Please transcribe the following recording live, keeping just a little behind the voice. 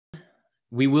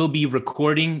We will be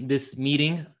recording this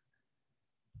meeting.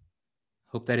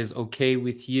 Hope that is okay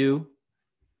with you.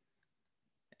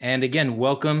 And again,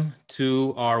 welcome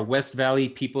to our West Valley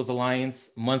People's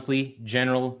Alliance monthly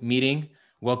general meeting.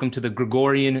 Welcome to the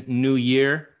Gregorian New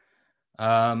Year.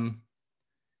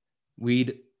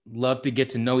 We'd love to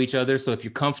get to know each other. So if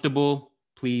you're comfortable,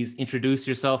 please introduce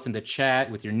yourself in the chat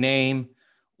with your name,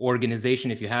 organization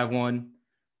if you have one.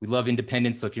 We love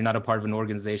independence, so if you're not a part of an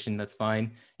organization, that's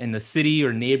fine. In the city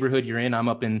or neighborhood you're in, I'm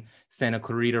up in Santa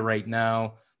Clarita right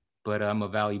now, but I'm a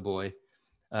Valley boy.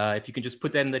 If you can just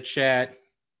put that in the chat,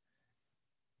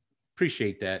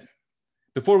 appreciate that.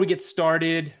 Before we get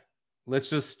started, let's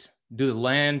just do the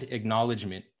land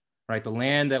acknowledgement, right? The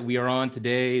land that we are on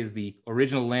today is the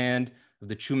original land of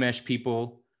the Chumash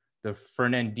people, the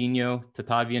Fernandino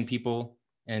Tatavian people,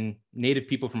 and Native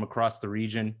people from across the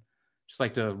region. Just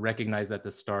like to recognize at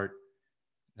the start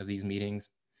of these meetings.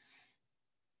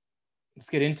 Let's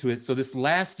get into it. So this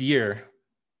last year,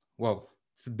 well,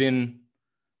 it's been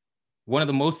one of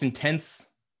the most intense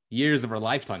years of our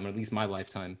lifetime, or at least my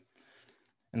lifetime.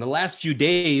 And the last few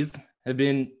days have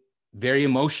been very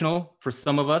emotional for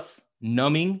some of us,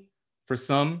 numbing for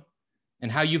some,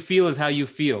 and how you feel is how you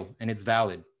feel, and it's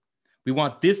valid. We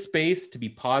want this space to be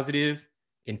positive,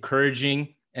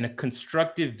 encouraging, and a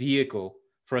constructive vehicle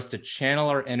for us to channel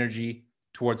our energy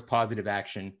towards positive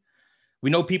action. We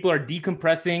know people are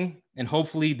decompressing, and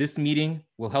hopefully this meeting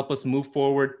will help us move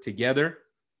forward together.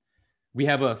 We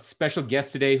have a special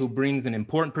guest today who brings an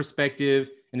important perspective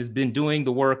and has been doing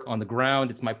the work on the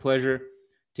ground. It's my pleasure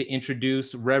to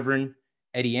introduce Reverend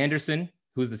Eddie Anderson,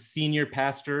 who's the senior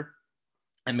pastor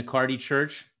at McCarty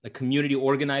Church, a community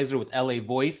organizer with LA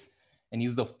Voice, and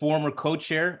he's the former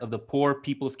co-chair of the Poor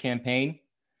People's Campaign.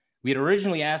 We had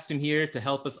originally asked him here to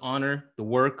help us honor the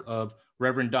work of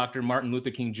Reverend Dr. Martin Luther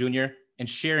King Jr. and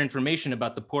share information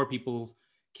about the Poor People's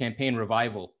Campaign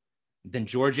revival. Then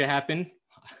Georgia happened.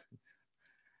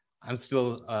 I'm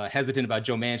still hesitant about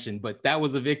Joe Manchin, but that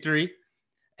was a victory.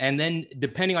 And then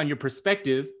depending on your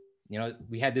perspective, you know,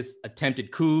 we had this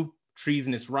attempted coup,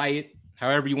 treasonous riot,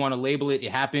 however you want to label it, it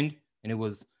happened, and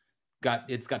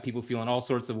it's got people feeling all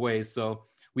sorts of ways. So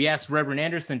we asked Reverend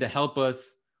Anderson to help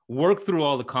us work through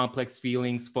all the complex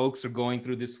feelings folks are going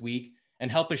through this week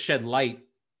and help us shed light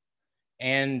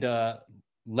and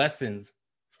lessons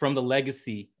from the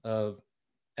legacy of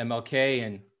MLK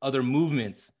and other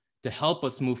movements to help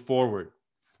us move forward.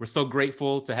 We're so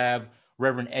grateful to have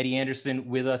Reverend Eddie Anderson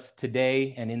with us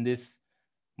today and in this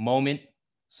moment.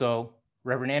 So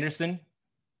Reverend Anderson,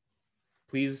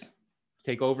 please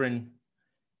take over and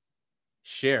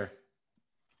share.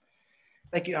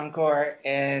 Thank you, Encore,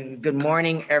 and good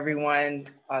morning, everyone.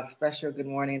 A special good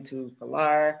morning to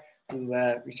Pilar, who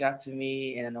reached out to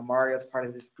me, and Omari as part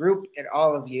of this group, and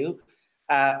all of you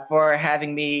for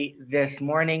having me this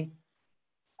morning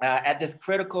at this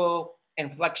critical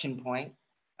inflection point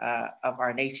of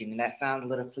our nation. And that sounds a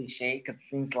little cliche because it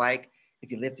seems like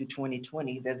if you live through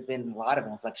 2020, there's been a lot of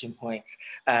inflection points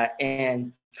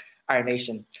in our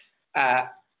nation. I'm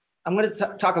going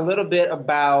to talk a little bit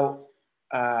about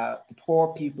the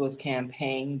Poor People's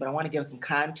Campaign, but I want to give some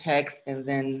context, and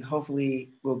then hopefully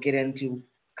we'll get into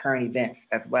current events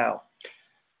as well.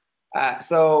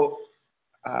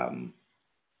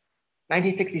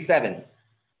 1967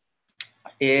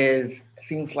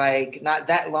 seems like not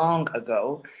that long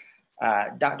ago.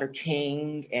 Dr.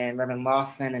 King and Reverend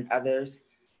Lawson and others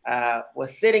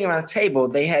was sitting around a table.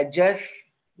 They had just,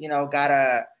 got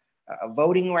a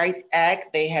Voting Rights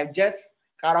Act. They have just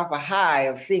got off a high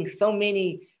of seeing so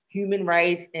many human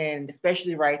rights and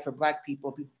especially rights for Black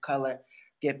people, people of color,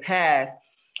 get passed,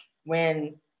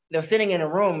 when they were sitting in a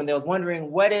room and they was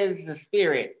wondering, what is the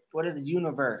spirit? What is the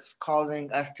universe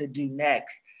calling us to do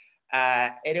next?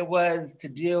 And it was to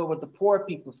deal with the Poor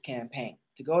People's Campaign,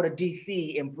 to go to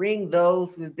DC and bring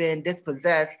those who've been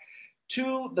dispossessed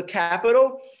to the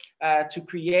Capitol to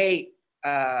create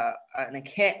an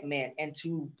encampment and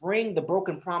to bring the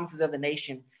broken promises of the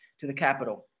nation to the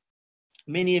Capitol.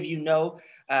 Many of you know,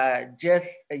 just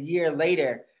a year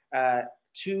later,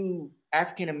 two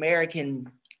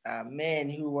African-American men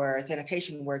who were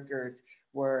sanitation workers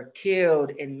were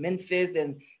killed in Memphis,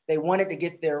 and they wanted to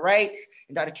get their rights.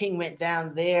 And Dr. King went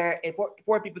down there, and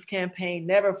Poor People's Campaign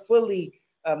never fully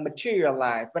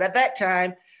materialized. But at that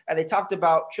time, they talked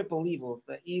about triple evils,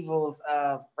 the evils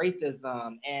of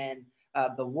racism and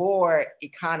the war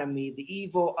economy, the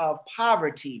evil of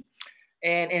poverty.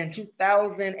 And in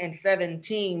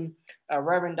 2017,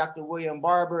 Reverend Dr. William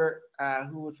Barber,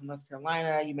 who was from North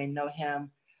Carolina, you may know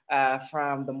him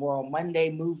from the Moral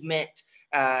Monday movement,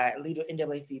 leader of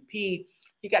NAACP,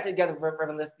 he got together with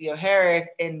Reverend Lithia Harris,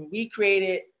 and we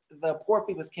created the Poor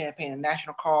People's Campaign, a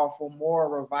national call for moral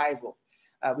revival.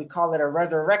 We call it a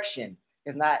resurrection.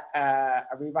 It's not a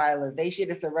revitalization,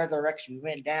 it's a resurrection. We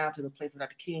went down to the place where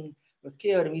Dr. King was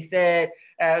killed, and we said,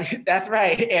 that's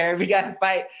right, Aaron, we got to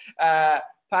fight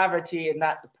poverty and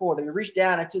not the poor. We reached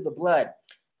down into the blood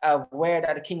of where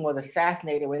Dr. King was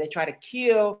assassinated, where they try to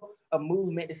kill a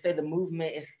movement to say the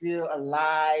movement is still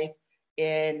alive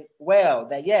and well,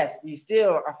 that yes, we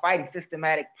still are fighting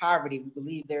systematic poverty. We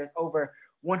believe there's over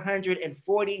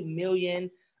 140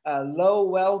 million low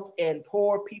wealth and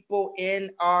poor people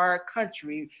in our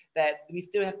country, that we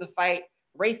still have to fight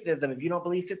racism. If you don't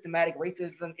believe systematic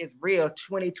racism is real,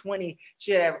 2020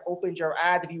 should have opened your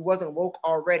eyes if you wasn't woke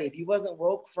already. If you wasn't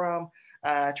woke from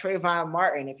Trayvon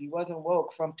Martin, if you wasn't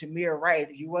woke from Tamir Rice,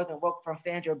 if you wasn't woke from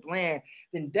Sandra Bland,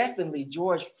 then definitely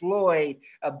George Floyd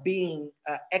being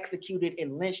executed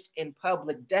and lynched in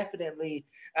public, definitely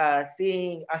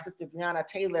seeing our sister Breonna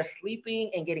Taylor sleeping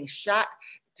and getting shot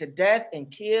to death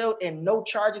and killed, and no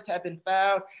charges have been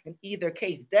filed in either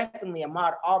case. Definitely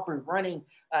Ahmaud Arbery running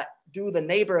through the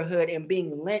neighborhood and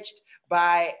being lynched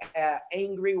by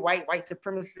angry white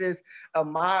supremacists, a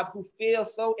mob who feel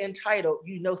so entitled.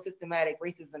 You know, systematic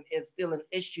racism is still an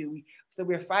issue. So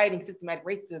we're fighting systematic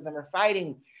racism. We're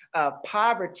fighting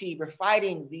poverty. We're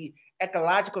fighting the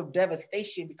ecological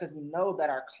devastation because we know that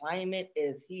our climate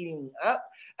is heating up,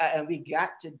 and we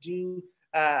got to do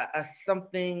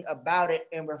something about it.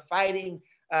 And we're fighting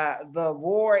the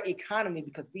war economy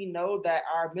because we know that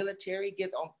our military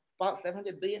gets on about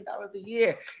 $700 billion a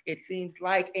year, it seems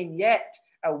like, and yet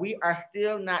we are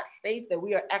still not safe, that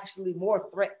we are actually more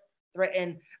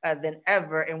threatened than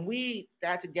ever. And we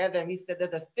got together and we said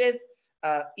there's a fifth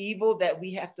evil that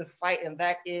we have to fight, and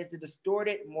that is the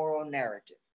distorted moral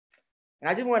narrative. And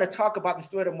I just want to talk about the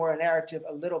distorted moral narrative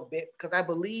a little bit, because I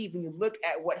believe when you look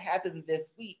at what happened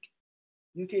this week,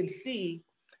 you can see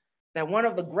that one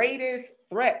of the greatest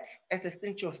threats,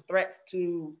 existential threats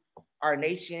to our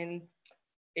nation,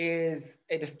 is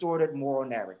a distorted moral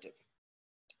narrative.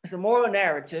 It's a moral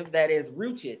narrative that is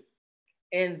rooted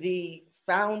in the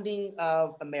founding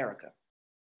of America.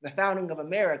 The founding of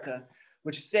America,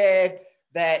 which said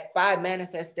that by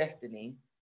manifest destiny,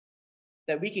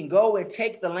 that we can go and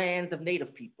take the lands of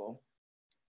Native people.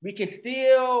 We can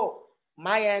steal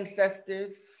my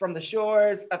ancestors from the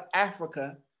shores of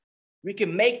Africa. We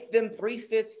can make them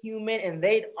 3/5 human, and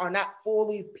they are not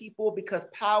fully people because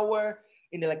power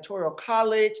in the Electoral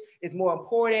College is more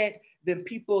important than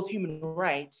people's human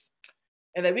rights.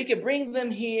 And that we can bring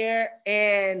them here,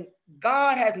 and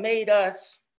God has made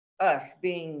us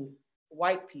being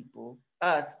white people,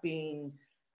 us being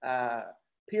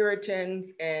Puritans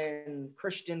and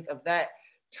Christians of that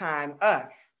time,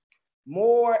 us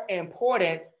more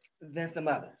important than some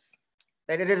others.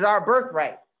 That it is our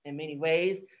birthright in many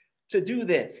ways to do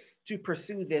this, to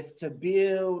pursue this, to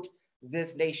build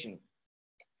this nation.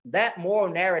 That moral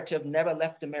narrative never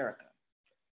left America.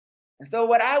 And so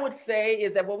what I would say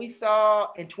is that what we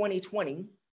saw in 2020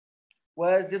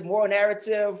 was this moral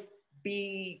narrative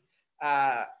be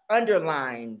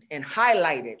underlined and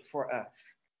highlighted for us.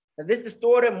 Now, this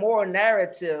distorted moral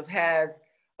narrative has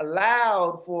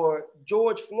allowed for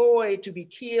George Floyd to be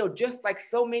killed, just like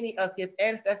so many of his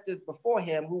ancestors before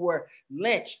him who were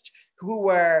lynched, who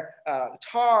were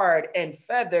tarred and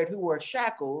feathered, who were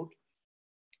shackled,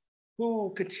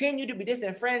 who continue to be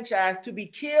disenfranchised, to be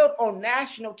killed on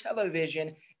national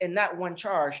television and not one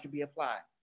charge to be applied.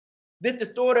 This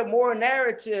distorted moral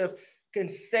narrative can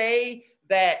say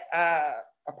that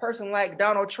a person like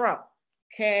Donald Trump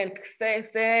can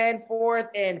stand forth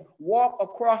and walk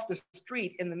across the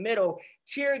street in the middle,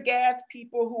 tear gas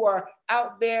people who are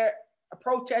out there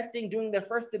protesting, doing their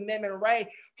First Amendment right,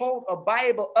 hold a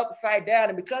Bible upside down,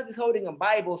 and because he's holding a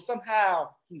Bible, somehow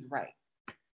he's right.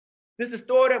 This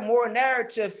distorted moral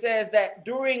narrative says that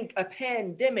during a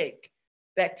pandemic,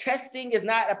 that testing is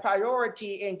not a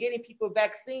priority and getting people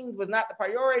vaccines was not the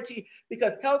priority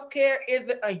because healthcare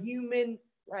isn't a human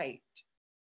right.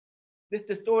 This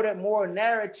distorted moral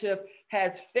narrative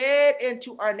has fed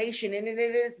into our nation, and it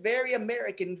is very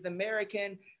American. It's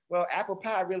American. Well, apple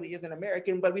pie really isn't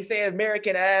American, but we say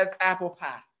American as apple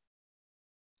pie.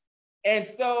 And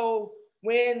so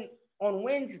when on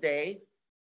Wednesday,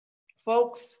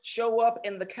 folks show up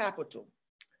in the Capitol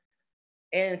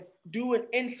and do an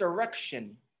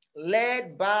insurrection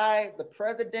led by the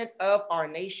president of our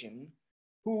nation,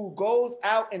 who goes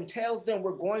out and tells them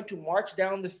we're going to march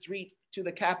down the street to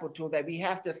the Capitol, that we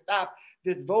have to stop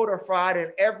this voter fraud,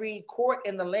 and every court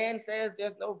in the land says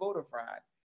there's no voter fraud.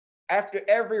 After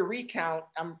every recount,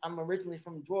 I'm originally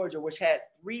from Georgia, which had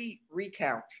 3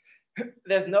 recounts.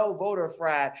 There's no voter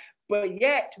fraud, but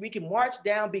yet we can march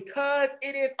down because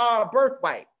it is our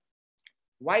birthright.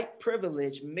 White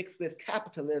privilege mixed with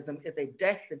capitalism is a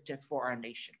death sentence for our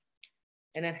nation.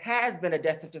 And it has been a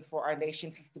death sentence for our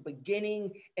nation since the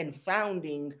beginning and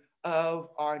founding of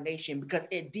our nation, because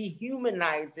it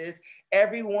dehumanizes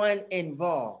everyone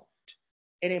involved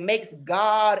and it makes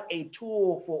God a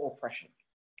tool for oppression.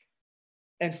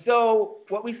 And so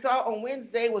what we saw on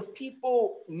Wednesday was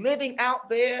people living out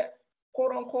their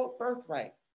quote unquote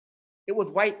birthright. It was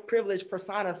white privilege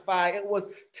personified. It was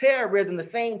terrorism, the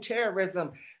same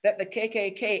terrorism that the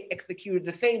KKK executed,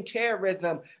 the same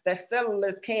terrorism that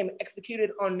settlers came and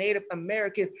executed on Native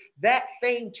Americans, that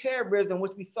same terrorism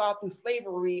which we saw through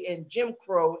slavery and Jim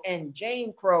Crow and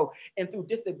Jane Crow and through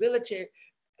Disability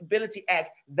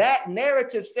Act. That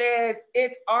narrative says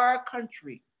it's our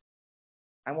country.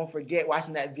 I won't forget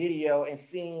watching that video and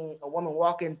seeing a woman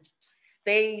walking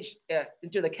stage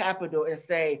into the Capitol and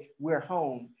say, "We're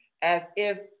home," as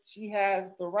if she has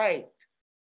the right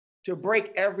to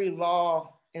break every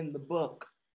law in the book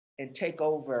and take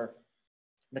over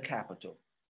the Capitol.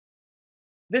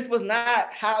 This was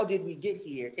not how did we get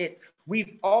here.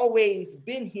 We've always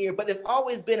been here, but there's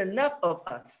always been enough of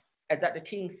us, as Dr.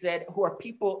 King said, who are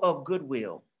people of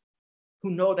goodwill,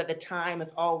 who know that the time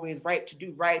is always right to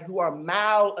do right, who are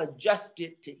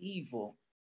maladjusted to evil,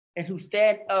 and who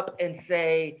stand up and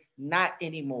say, not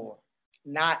anymore,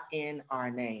 not in our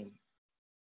name.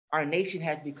 Our nation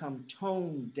has become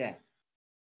tone deaf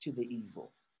to the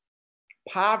evil.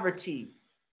 Poverty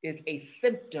is a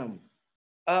symptom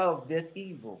of this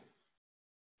evil.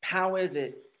 How is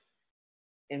it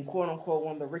in quote unquote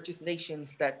one of the richest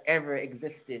nations that ever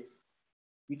existed,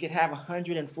 we could have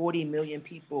 140 million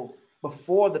people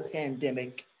before the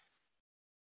pandemic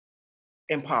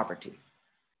in poverty?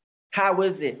 How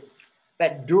is it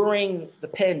that during the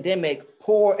pandemic,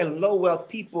 poor and low wealth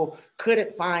people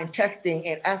couldn't find testing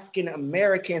and African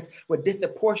Americans were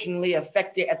disproportionately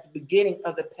affected at the beginning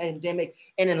of the pandemic?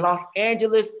 And in Los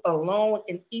Angeles alone,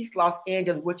 in East Los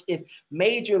Angeles, which is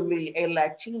majorly a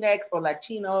Latinx or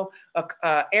Latino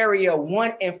area,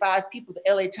 1 in 5 people,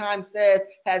 the LA Times says,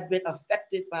 has been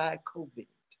affected by COVID.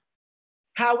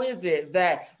 How is it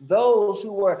that those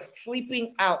who were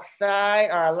sleeping outside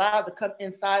are allowed to come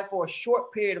inside for a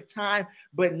short period of time,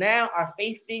 but now are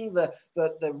facing the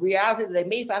reality that they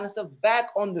may find themselves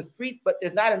back on the streets, but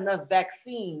there's not enough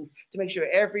vaccines to make sure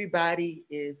everybody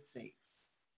is safe?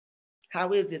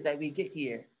 How is it that we get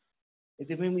here? Is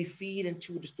that when we feed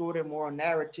into a distorted moral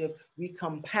narrative, we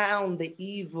compound the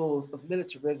evils of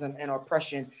militarism and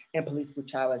oppression and police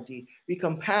brutality. We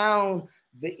compound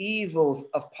the evils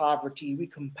of poverty, we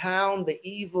compound the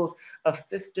evils of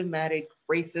systematic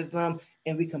racism,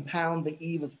 and we compound the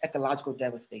evils of ecological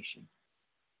devastation,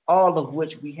 all of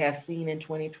which we have seen in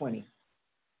 2020.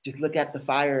 Just look at the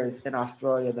fires in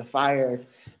Australia, the fires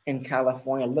in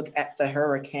California, look at the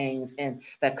hurricanes and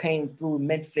that came through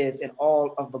Memphis and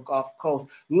all of the Gulf Coast.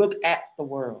 Look at the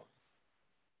world.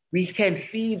 We can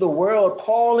see the world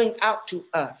calling out to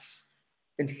us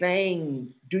and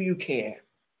saying, do you care?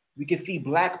 We can see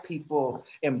Black people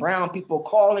and brown people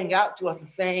calling out to us and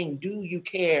saying, do you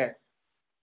care?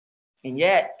 And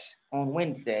yet, on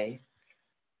Wednesday,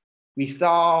 we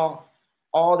saw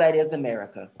all that is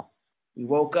America. We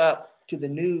woke up to the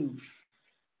news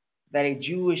that a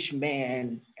Jewish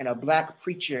man and a Black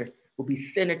preacher will be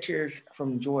senators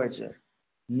from Georgia.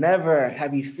 Never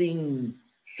have we seen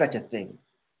such a thing.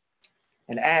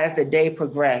 And as the day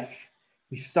progressed,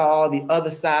 we saw the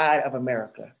other side of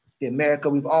America. The America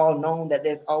we've all known that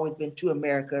there's always been 2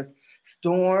 Americas,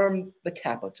 storm the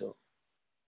Capitol,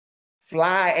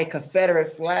 fly a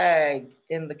Confederate flag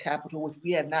in the Capitol, which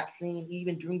we have not seen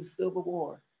even during the Civil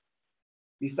War.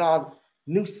 We saw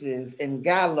nooses and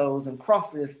gallows and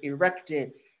crosses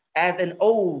erected as an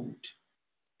ode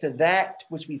to that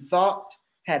which we thought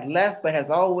had left but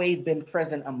has always been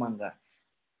present among us.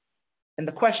 And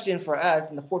the question for us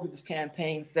in the Poor People's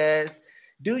Campaign says,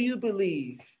 do you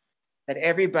believe that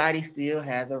everybody still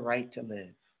has a right to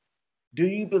live? Do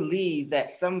you believe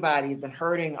that somebody's been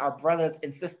hurting our brothers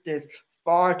and sisters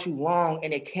far too long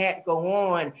and it can't go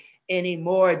on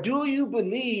anymore? Do you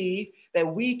believe that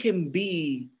we can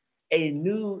be a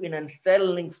new and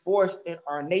unsettling force in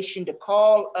our nation to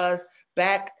call us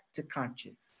back to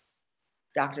conscience?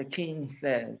 Dr. King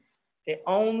says, it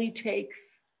only takes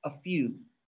a few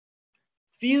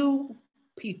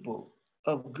people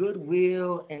of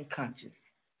goodwill and conscience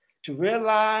to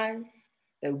realize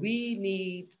that we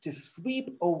need to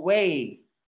sweep away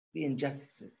the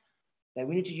injustices, that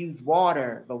we need to use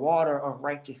water, the water of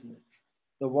righteousness,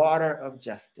 the water of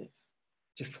justice,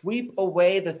 to sweep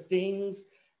away the things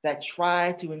that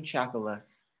try to enchackle us,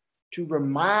 to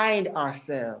remind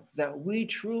ourselves that we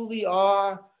truly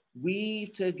are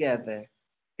weaved together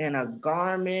in a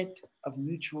garment of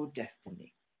mutual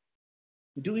destiny.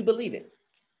 Do we believe it?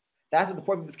 That's what the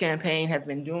Poor People's Campaign has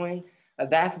been doing.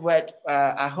 That's what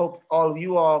I hope all of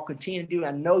you all continue to do.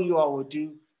 I know you all will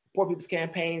do. Poor People's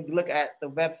Campaign, look at the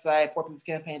website,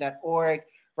 poorpeoplescampaign.org.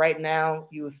 Right now,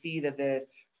 you will see that there's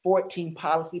 14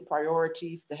 policy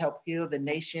priorities to help heal the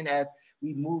nation as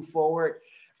we move forward.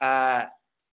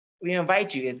 We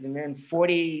invite you. We're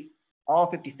in all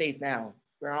 50 states now.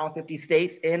 We're in all 50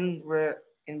 states, and we're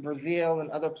in Brazil and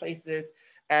other places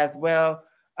as well.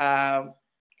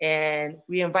 And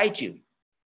we invite you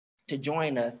to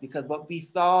join us, because what we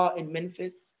saw in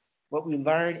Memphis, what we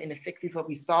learned in the 60s, what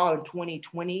we saw in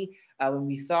 2020, when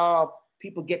we saw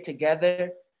people get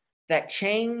together, that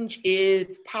change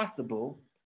is possible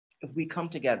if we come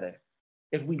together,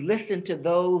 if we listen to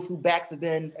those whose backs have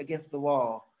been against the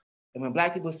wall. And when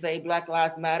Black people say Black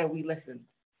Lives Matter, we listen.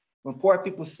 When poor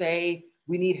people say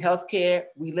we need healthcare,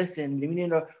 we listen. We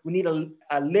need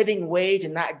a living wage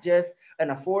and not just an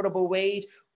affordable wage,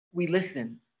 we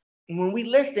listen. And when we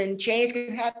listen, change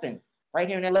can happen. Right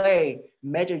here in LA,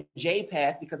 Measure J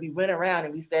passed because we went around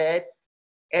and we said,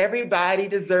 everybody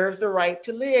deserves the right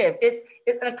to live.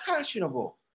 It's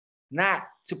unconscionable not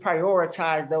to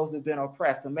prioritize those who've been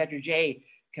oppressed. So Measure J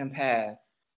can pass.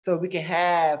 So we can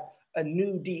have a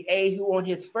new DA who on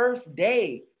his first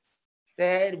day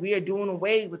said, we are doing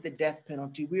away with the death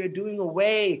penalty. We are doing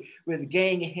away with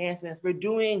gang enhancements. We're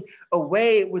doing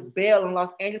away with bail in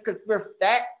Los Angeles because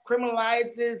that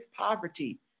criminalizes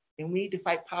poverty. And we need to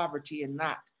fight poverty and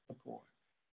not the poor.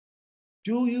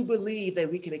 Do you believe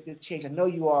that we can make this change? I know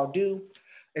you all do.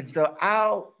 And so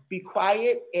I'll be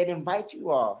quiet and invite you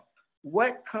all.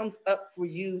 What comes up for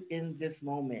you in this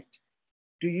moment?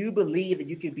 Do you believe that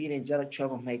you can be an angelic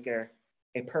troublemaker,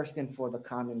 a person for the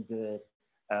common good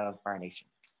of our nation?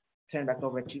 Turn it back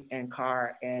over to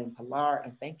Ankar and Pilar,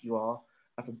 and thank you all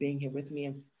for being here with me,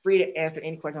 and free to answer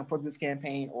any questions on Poor People's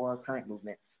Campaign or current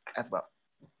movements as well.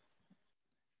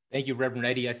 Thank you, Reverend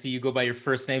Eddie. I see you go by your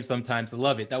first name sometimes. I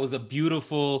love it. That was a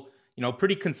beautiful,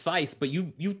 pretty concise, but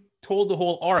you told the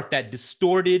whole arc. That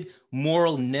distorted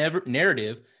moral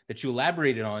narrative that you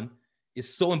elaborated on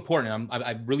is so important.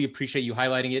 I really appreciate you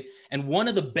highlighting it. And one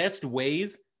of the best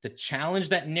ways to challenge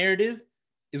that narrative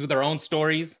is with our own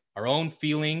stories, our own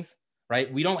feelings,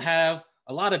 right? We don't have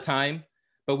a lot of time,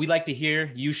 but we like to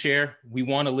hear you share. We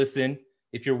want to listen.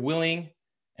 If you're willing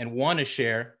and want to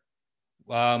share,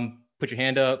 put your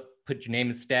hand up, put your name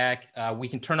in stack. We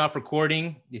can turn off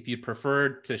recording if you prefer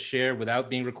to share without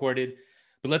being recorded,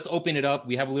 but let's open it up.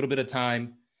 We have a little bit of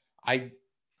time.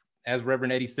 As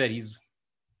Reverend Eddie said,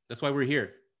 that's why we're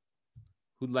here.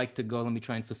 Who'd like to go? Let me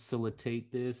try and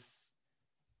facilitate this.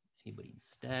 Anybody in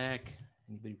stack?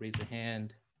 Anybody raise their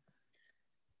hand?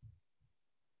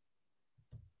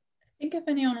 I think if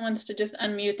anyone wants to just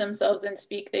unmute themselves and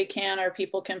speak, they can, or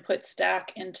people can put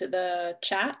stack into the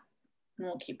chat and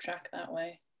we'll keep track that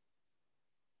way.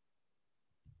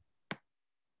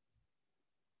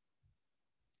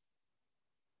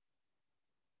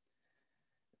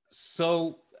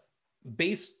 So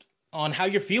based on how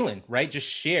you're feeling, right? Just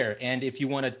share. And if you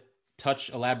want to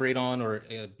elaborate on, or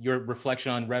your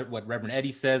reflection on what Reverend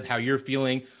Eddie says, how you're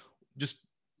feeling, just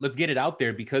let's get it out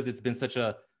there, because it's been such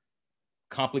a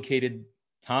complicated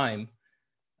time.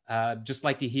 Just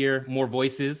like to hear more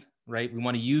voices, right? We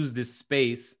want to use this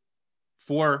space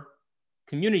for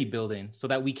community building so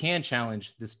that we can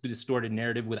challenge this distorted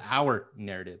narrative with our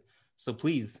narrative. So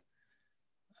please,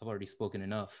 I've already spoken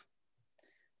enough.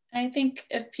 I think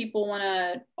if people want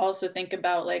to also think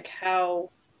about like how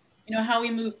we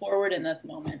move forward in this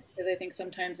moment, because I think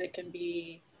sometimes it can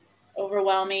be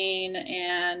overwhelming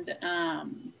and,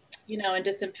 and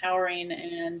disempowering,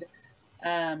 and,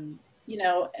 and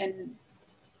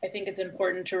I think it's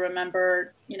important to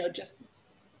remember, just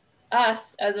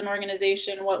us as an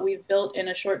organization, what we've built in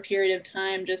a short period of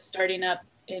time, just starting up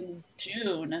in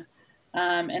June,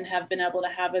 and have been able to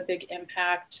have a big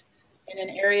impact in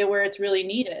an area where it's really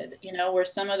needed, where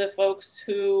some of the folks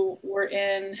who were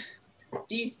in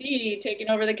DC taking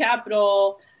over the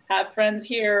Capitol have friends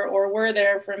here or were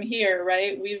there from here,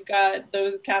 right? We've got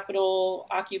those Capitol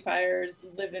occupiers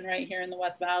living right here in the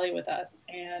West Valley with us.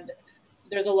 And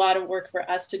there's a lot of work for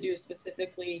us to do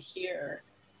specifically here.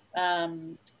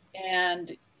 And,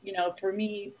 for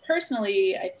me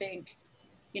personally, I think,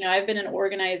 I've been in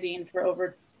organizing for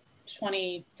over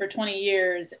 20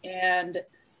 years, and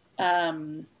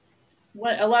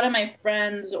what a lot of my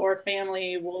friends or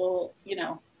family will,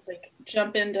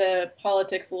 jump into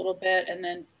politics a little bit and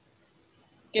then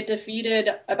get defeated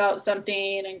about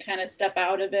something and kind of step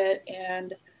out of it.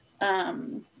 And,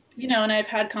 you know, and I've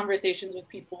had conversations with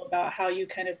people about how you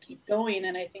kind of keep going.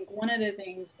 And I think one of the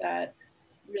things that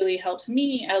really helps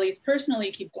me, at least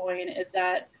personally, keep going is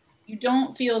that you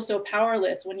don't feel so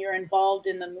powerless when you're involved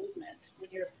in the movement, when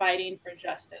you're fighting for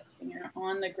justice, when you're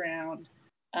on the ground,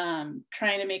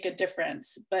 trying to make a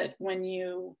difference. But when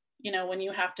you know, when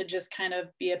you have to just kind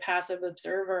of be a passive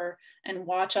observer and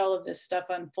watch all of this stuff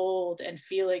unfold and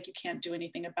feel like you can't do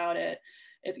anything about it,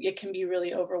 it can be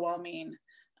really overwhelming.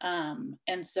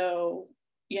 And so,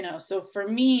 you know, so for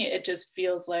me, it just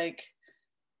feels like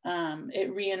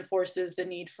it reinforces the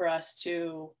need for us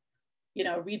to, you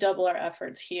know, redouble our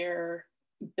efforts here,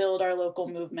 build our local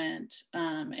movement,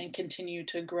 and continue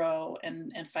to grow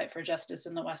and fight for justice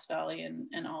in the West Valley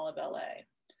and all of LA.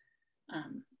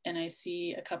 And I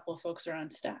see a couple of folks are on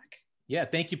stack. Yeah,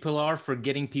 thank you, Pilar, for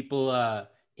getting people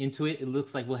into it. It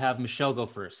looks like we'll have Michelle go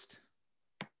first.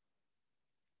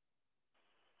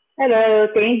 Hello,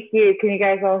 thank you. Can you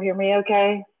guys all hear me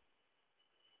okay?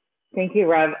 Thank you,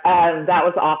 Rev. That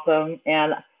was awesome.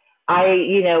 And I,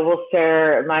 you know, will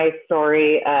share my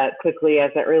story quickly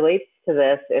as it relates to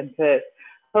this and to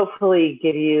hopefully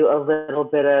give you a little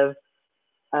bit of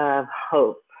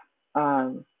hope.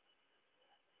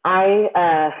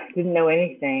 I didn't know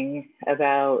anything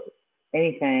about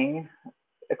anything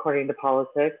according to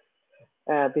politics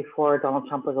before Donald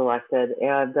Trump was elected.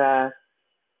 And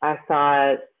I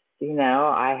thought, you know,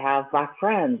 I have Black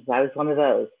friends. I was one of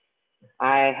those.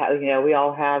 I have, you know, we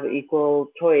all have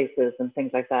equal choices and things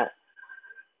like that.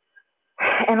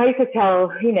 And I used to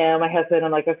tell, you know, my husband,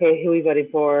 I'm like, okay, who are we voting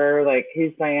for? Like,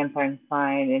 who's Dianne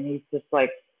Feinstein? And he's just like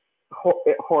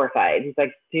horrified. He's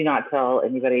like, do not tell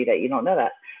anybody that you don't know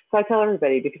that. So I tell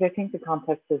everybody because I think the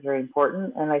context is very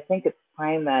important. And I think it's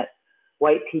time that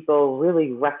white people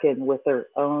really reckon with their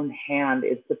own hand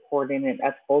in supporting and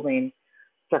upholding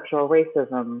structural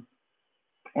racism.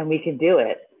 And we can do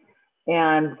it.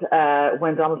 And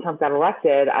when Donald Trump got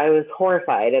elected, I was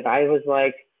horrified. And I was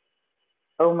like,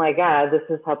 oh my God, this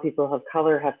is how people of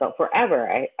color have felt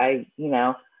forever. I you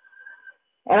know,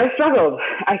 and I struggled.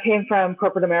 I came from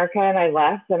corporate America and I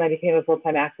left and I became a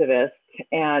full-time activist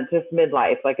and just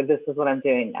midlife, like this is what I'm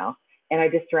doing now. And I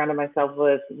just surrounded myself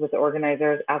with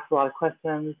organizers, asked a lot of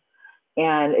questions,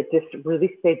 and it just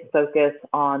really stayed focused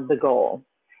on the goal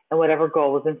and whatever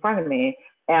goal was in front of me.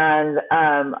 And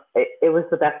it was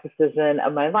the best decision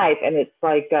of my life. And it's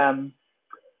like, you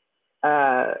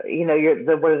know,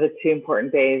 what are the two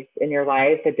important days in your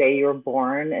life? The day you were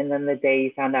born and then the day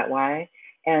you found out why.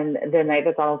 And the night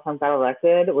that Donald Trump got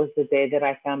elected was the day that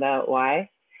I found out why.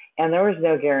 And there was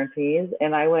no guarantees.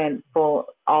 And I went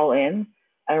all in.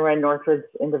 I ran Northridge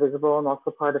Indivisible and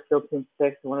also part of Field Team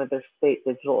 6, one of their state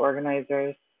digital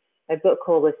organizers. I built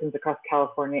coalitions across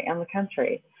California and the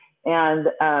country. And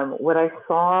what I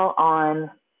saw on,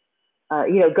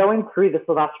 you know, going through this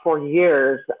the last 4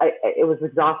 years, it was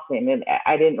exhausting. And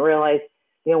I didn't realize,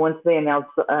 you know, once they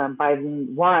announced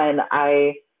Biden won,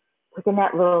 I took a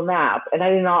little nap and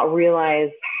I did not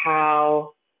realize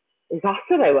how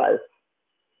exhausted I was.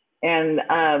 And,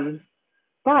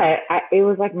 but it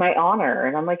was like my honor.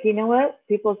 And I'm like, you know what?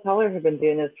 People of color have been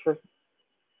doing this for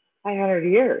 500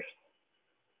 years.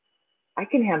 I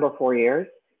can handle 4 years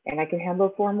and I can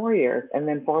handle 4 more years and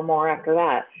then 4 more after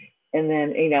that. And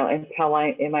then, you know, until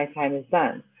my time is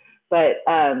done. But,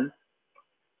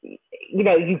 you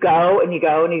know, you go and you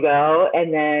go and you go,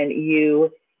 and then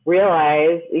you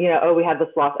realize, you know, oh, we had this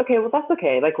loss. Okay, well, that's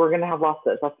okay. Like, we're going to have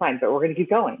losses. That's fine. But we're going to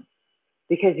keep going,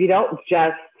 because you don't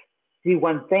just do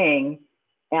one thing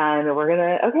and we're going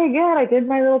to, okay, good, I did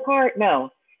my little part.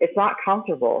 No, it's not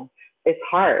comfortable. It's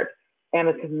hard and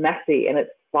it's messy and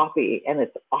it's sloppy and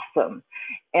it's awesome.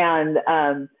 And,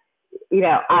 you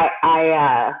know,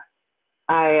 I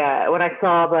when I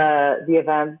saw the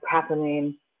events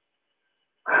happening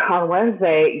on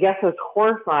Wednesday, yes, I was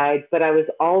horrified, but I was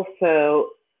also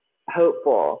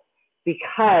hopeful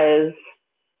because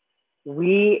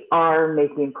we are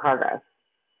making progress.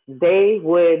 They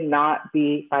would not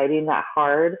be fighting that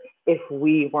hard if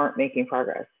we weren't making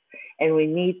progress. And we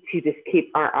need to just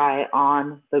keep our eye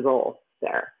on the goal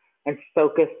there and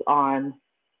focus on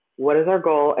what is our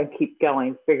goal and keep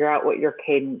going. Figure out what your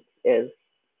cadence is,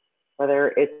 whether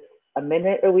it's a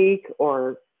minute a week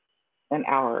or an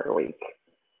hour a week.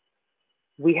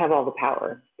 We have all the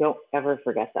power. Don't ever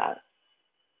forget that.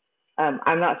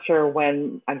 I'm not sure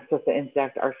when I'm supposed to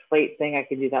inject our slate thing. I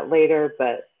can do that later,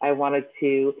 but I wanted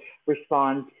to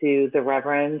respond to the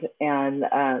Reverend, and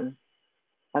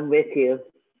I'm with you.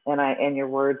 And your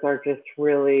words are just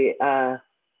really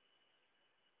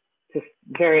just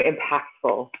very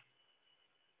impactful.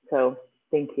 So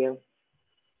thank you.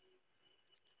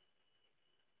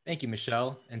 Thank you,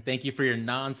 Michelle. And thank you for your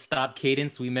nonstop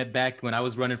cadence. We met back when I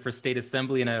was running for state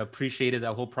assembly, and I appreciated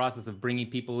that whole process of bringing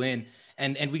people in.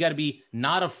 And we got to be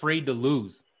not afraid to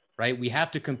lose, right? We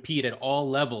have to compete at all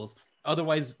levels.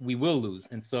 Otherwise, we will lose.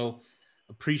 And so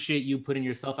appreciate you putting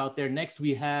yourself out there. Next,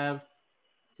 we have,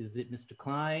 is it Mr.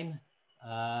 Klein?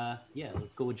 Yeah,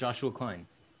 let's go with Joshua Klein.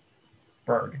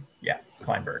 Berg. Yeah,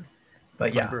 Kleinberg.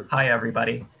 But yeah, Kleinberg. Hi,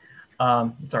 everybody.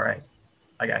 It's all right.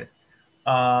 Hi, guys.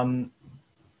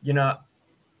 You know,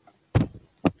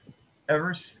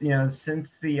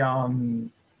 since the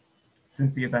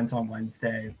event on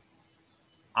Wednesday,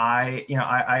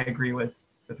 I agree with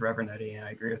Reverend Eddie, and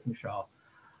I agree with Michelle.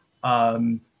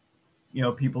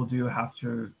 People do have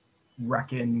to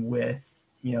reckon with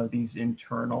these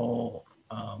internal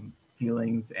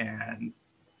feelings and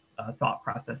thought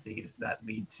processes that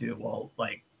lead to,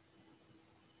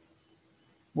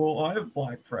 well, I have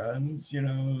Black friends,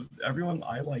 everyone,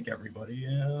 I like everybody,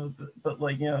 but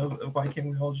why can't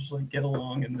we all just get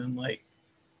along and then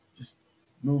just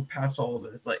move past all of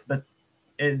this?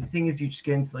 And the thing is, you just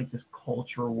get into this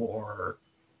culture war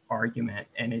argument,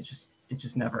 and it just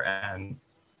never ends.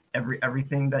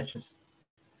 Everything that just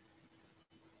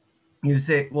you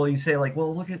say, well,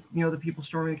 look at the people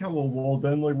storming the Capitol. Well,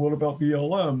 then what about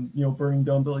BLM? Burning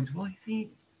down buildings. Well, I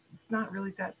think it's not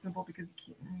really that simple, because you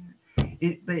can't.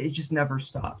 But it just never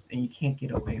stops, and you can't get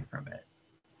away from it.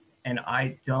 And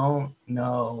I don't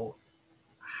know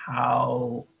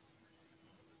how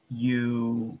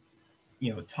you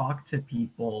talk to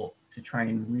people to try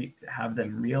and have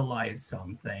them realize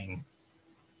something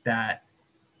that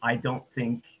I don't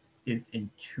think is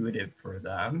intuitive for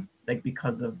them,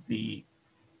 because of the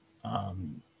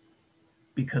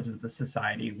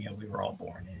society we were all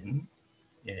born in.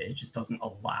 It just doesn't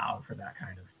allow for that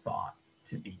kind of thought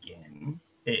to begin.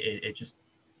 It just,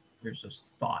 there's just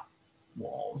thought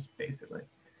walls, basically.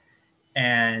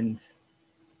 And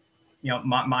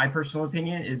my personal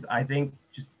opinion is, I think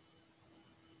just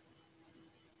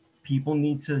people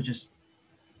need to just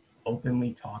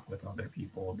openly talk with other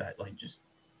people that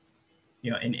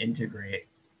and integrate.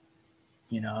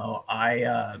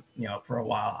 I for a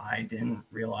while I didn't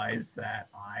realize that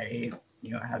I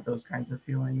had those kinds of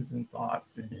feelings and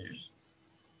thoughts, and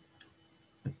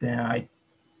but then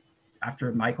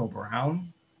after Michael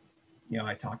Brown,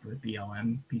 I talked with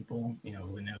BLM people,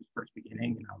 when it was first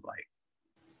beginning, and I was like,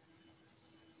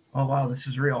 oh wow, this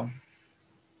is real.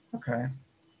 Okay,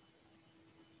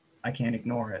 I can't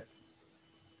ignore it.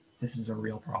 This is a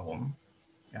real problem.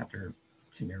 After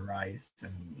Tamir Rice,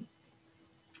 and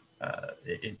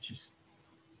it just,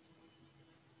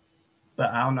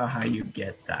 but I don't know how you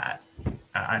get that.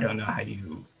 I don't know how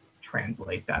you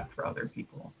translate that for other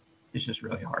people. It's just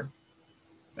really hard.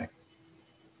 Thanks.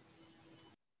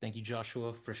 Thank you,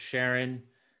 Joshua, for sharing.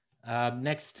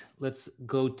 Next, let's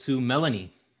go to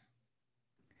Melanie.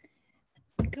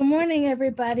 Good morning,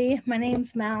 everybody. My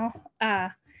name's Mel,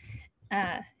 and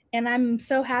I'm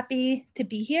so happy to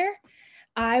be here.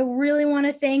 I really want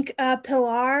to thank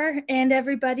Pilar and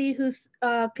everybody who's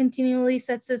continually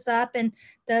sets this up and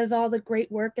does all the great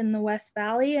work in the West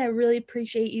Valley. I really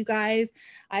appreciate you guys.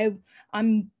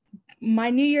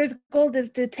 My New Year's goal is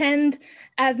to attend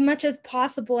as much as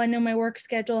possible. I know my work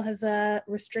schedule has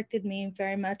restricted me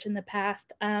very much in the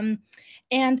past. And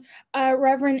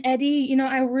Reverend Eddie,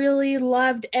 I really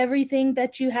loved everything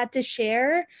that you had to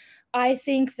share. I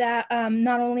think that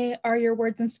not only are your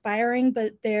words inspiring,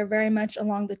 but they're very much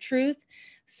along the truth.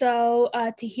 So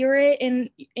to hear it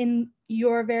in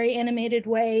your very animated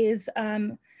ways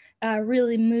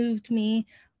really moved me.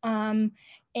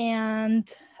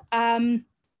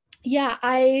 Yeah,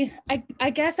 I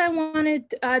guess I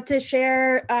wanted to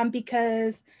share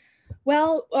because,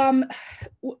 well,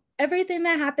 everything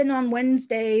that happened on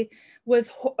Wednesday was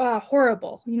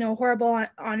horrible, horrible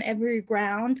on every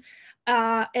ground.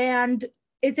 And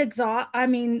it's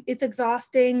exhausting,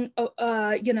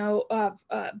 but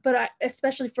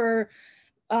especially for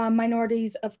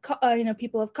minorities of,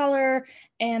 people of color,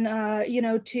 and,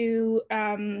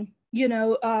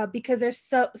 because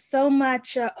there's so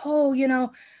much,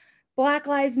 Black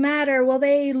Lives Matter, well,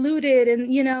 they looted,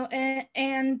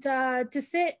 and to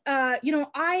sit, I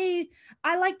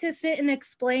like to sit and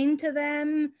explain to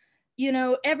them,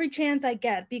 every chance I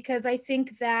get, because I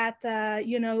think that,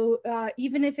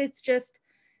 even if it's just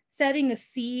setting a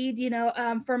seed,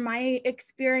 from my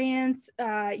experience,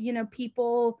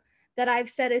 people that I've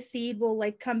set a seed will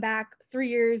come back 3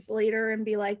 years later and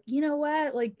be like, you know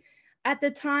what, at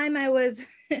the time I was,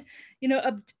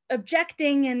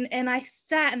 objecting, and I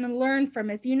sat and learned from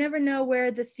it. So you never know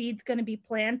where the seed's going to be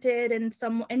planted, and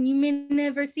you may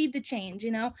never see the change,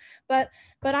 but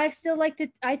I still like to,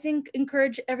 I think,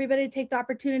 encourage everybody to take the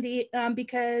opportunity,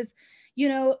 because,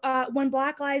 when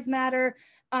Black Lives Matter,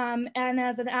 and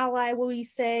as an ally, we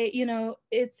say,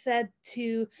 it's said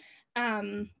to,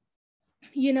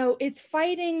 it's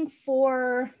fighting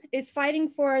for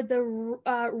the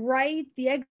right, the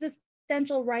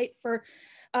existential right for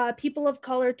people of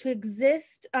color to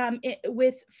exist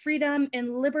with freedom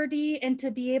and liberty, and to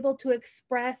be able to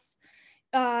express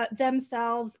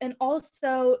themselves, and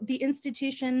also the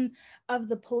institution of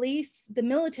the police, the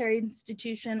military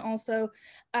institution, also,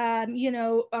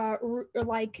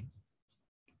 like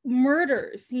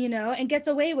murders, and gets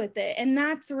away with it. And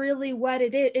that's really what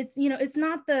it is.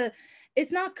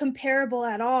 It's not comparable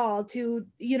at all to,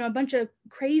 a bunch of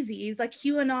crazies like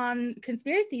QAnon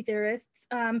conspiracy theorists,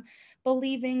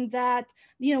 believing that,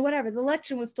 whatever, the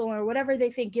election was stolen or whatever they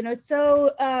think,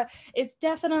 so it's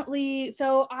definitely,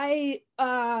 so I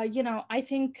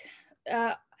think,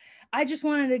 I just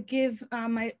wanted to give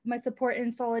my support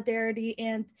and solidarity.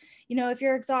 And, if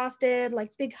you're exhausted,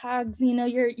 like, big hugs,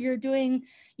 you're doing,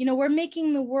 we're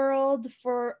making the world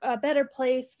for a better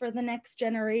place for the next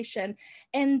generation.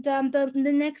 And the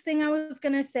next thing I was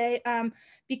going to say,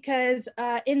 because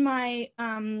in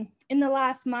the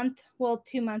last month, well,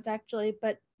 2 months actually,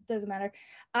 but doesn't matter.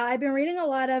 I've been reading a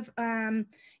lot of,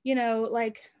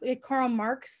 like Karl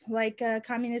Marx, like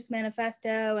Communist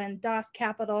Manifesto and Das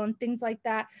Kapital and things like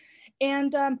that.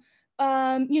 And,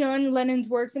 and Lenin's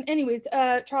works, and anyways,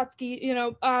 Trotsky,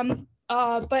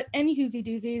 but any whoosie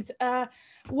doozies,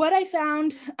 what I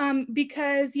found,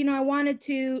 because, I wanted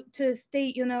to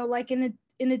state, like, in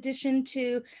addition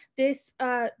to this,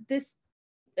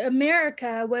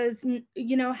 America was,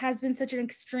 has been such an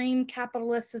extreme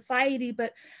capitalist society,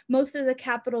 but most of the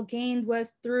capital gained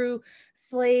was through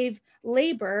slave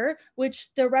labor, which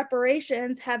the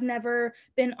reparations have never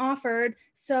been offered.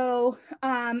 So,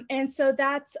 and so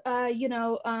that's,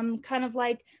 kind of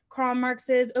like Karl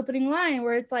Marx's opening line,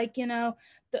 where it's like,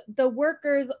 the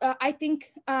workers, I think,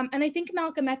 and I think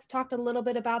Malcolm X talked a little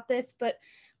bit about this, but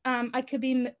I could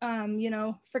be,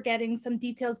 forgetting some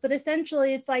details, but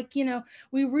essentially it's like,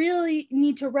 we really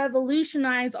need to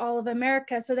revolutionize all of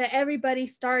America so that everybody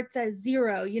starts at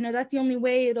zero. That's the only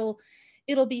way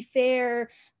it'll be fair,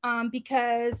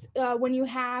 because when you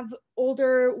have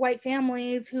older white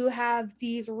families who have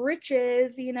these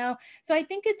riches, so I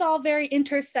think it's all very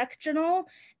intersectional,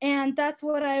 and that's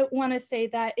what I want to say,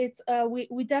 that it's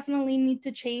we definitely need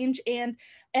to change, and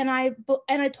I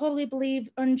totally believe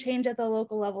in change at the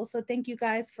local level. So thank you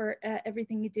guys for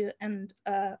everything you do, and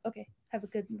okay, have a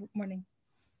good morning.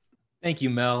 Thank you,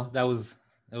 Mel. That was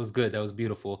good. That was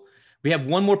beautiful. We have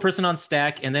one more person on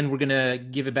stack, and then we're gonna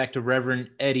give it back to Reverend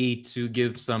Eddie to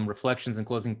give some reflections and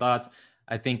closing thoughts.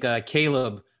 I think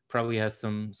Caleb probably has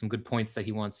some good points that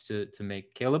he wants to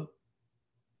make. Caleb?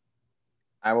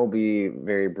 I will be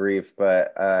very brief,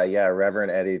 but yeah,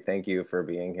 Reverend Eddie, thank you for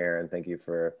being here, and thank you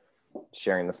for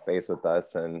sharing the space with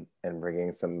us and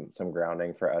bringing some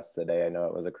grounding for us today. I know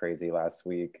it was a crazy last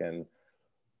week, and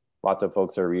lots of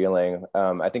folks are reeling.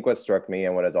 I think what struck me,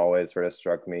 and what has always sort of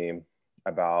struck me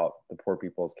about the Poor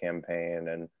People's Campaign,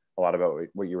 and a lot about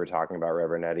what you were talking about,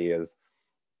 Reverend Eddie, is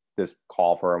this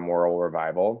call for a moral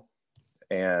revival.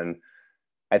 And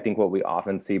I think what we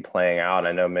often see playing out,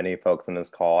 I know many folks in this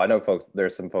call, I know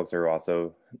there's some folks who are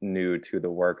also new to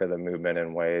the work of the movement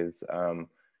in ways,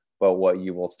 but what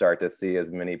you will start to see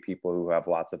is many people who have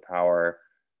lots of power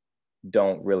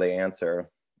don't really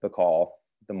answer the call,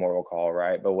 the moral call,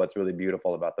 right? But what's really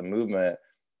beautiful about the movement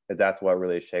is that's what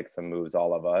really shakes and moves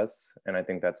all of us. And I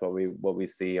think that's what we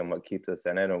see, and what keeps us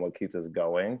in it, and what keeps us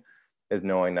going, is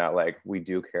knowing that, like, we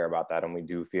do care about that, and we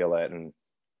do feel it, and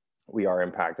we are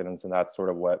impacted. And so that's sort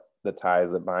of what the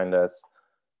ties that bind us.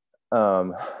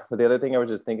 But the other thing I was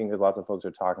just thinking, because lots of folks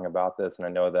are talking about this, and I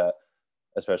know that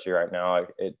especially right now,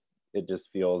 it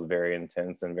just feels very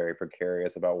intense and very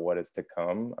precarious about what is to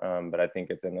come. But I think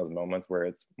it's in those moments where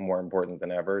it's more important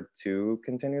than ever to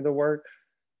continue the work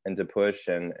and to push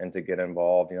and to get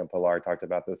involved. Pilar talked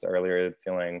about this earlier,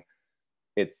 feeling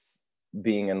it's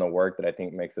being in the work that I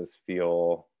think makes us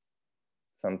feel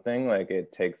something. Like,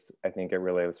 I think it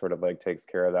really sort of like takes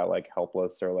care of that like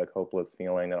helpless or like hopeless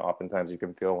feeling that oftentimes you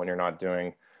can feel when you're not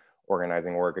doing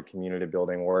organizing work or community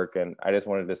building work. And I just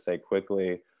wanted to say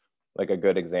quickly, like, a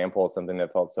good example of something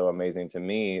that felt so amazing to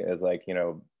me is, like,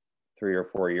 3 or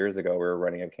 4 years ago, we were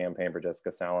running a campaign for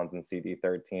Jessica Salins and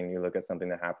CD13. You look at something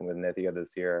that happened with Nithya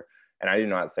this year, And I do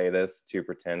not say this to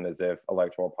pretend as if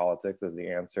electoral politics is the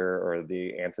answer or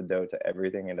the antidote to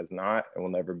everything. It is not. It will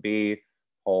never be.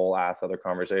 Whole ass other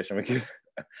conversation we could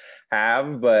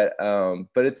have, but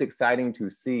it's exciting to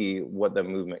see what the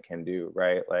movement can do,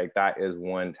 right? Like that is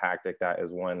one tactic, that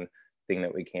is one thing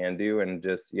that we can do. And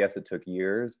just, yes, it took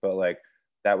years, but like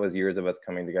that was years of us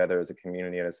coming together as a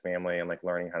community and as family and like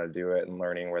learning how to do it and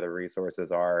learning where the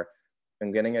resources are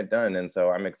and getting it done. And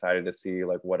so I'm excited to see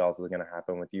like what else is going to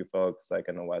happen with you folks like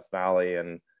in the West Valley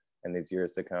and these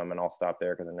years to come. And I'll stop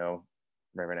there because I know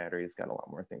Reverend Adry's got a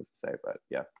lot more things to say, but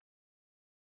yeah.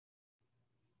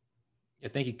 Yeah,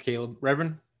 thank you, Caleb.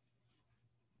 Reverend?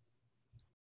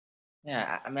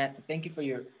 Yeah, I mean, thank you for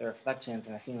your reflections.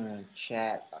 And I see in the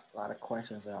chat a lot of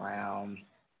questions around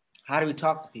how do we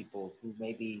talk to people who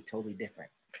may be totally different?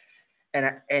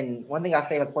 And one thing I'll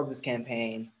say about the Poor People's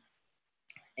Campaign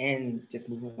and just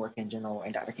movement work in general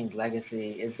and Dr. King's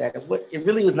legacy is that it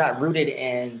really was not rooted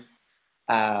in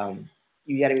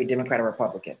you got to be Democrat or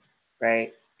Republican,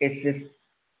 right? It's this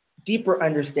deeper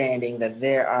understanding that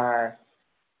there are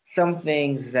some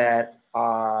things that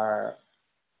are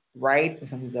right and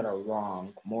some things that are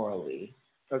wrong morally,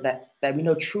 or that we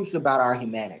know truths about our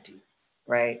humanity,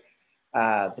 right?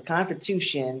 The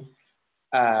Constitution,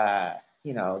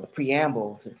 the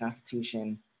preamble to the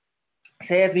Constitution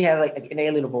says we have like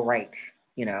inalienable rights,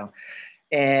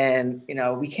 and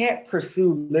we can't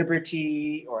pursue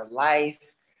liberty or life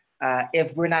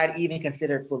if we're not even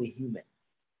considered fully human.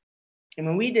 And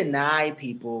when we deny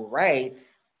people rights,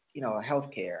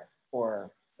 healthcare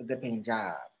or a good paying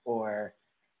job or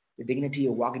the dignity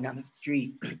of walking down the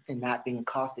street and not being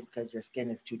accosted because your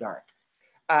skin is too dark,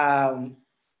 then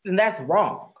that's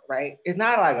wrong, right? It's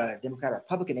not like a Democrat or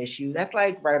Republican issue. That's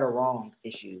like right or wrong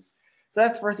issues. So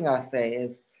that's the first thing I'll say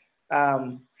is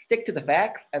stick to the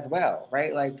facts as well,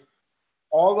 right? Like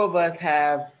all of us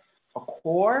have a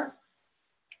core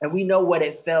and we know what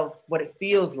it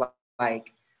feels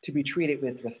like to be treated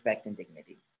with respect and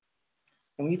dignity.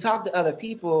 And when you talk to other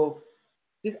people,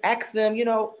 just ask them,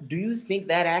 do you think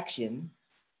that action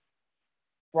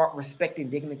brought respect and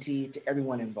dignity to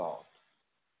everyone involved?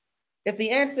 If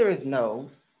the answer is no,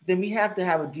 then we have to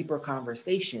have a deeper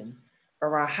conversation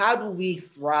around how do we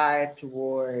strive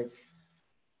towards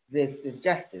this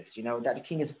justice. Dr.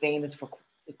 King is famously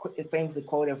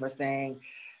quoted for saying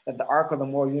that the arc of the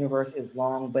moral universe is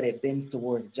long, but it bends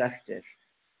towards justice.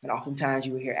 And oftentimes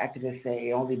you will hear activists say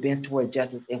it only bends towards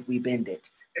justice if we bend it,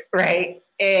 right?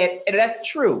 And that's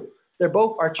true. They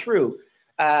both are true.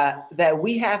 That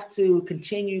we have to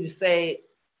continue to say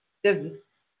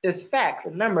there's facts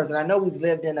and numbers. And I know we've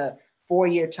lived in a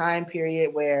 4-year time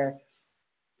period where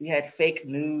we had fake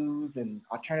news and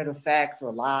alternative facts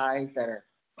or lies that are,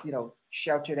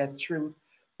 sheltered as truth.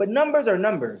 But numbers are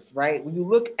numbers, right? When you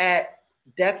look at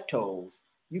death tolls,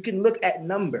 you can look at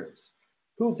numbers.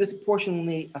 Who's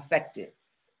disproportionately affected?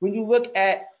 When you look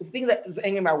at the thing that was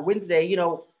angry about Wednesday,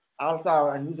 I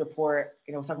saw a news report,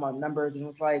 talking about numbers, and it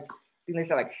was like, I think they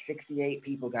said like 68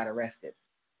 people got arrested.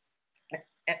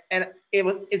 And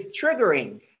it's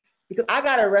triggering because I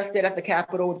got arrested at the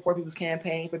Capitol with the Poor People's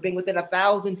Campaign for being within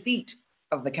 1,000 feet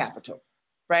of the Capitol,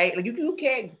 right? Like you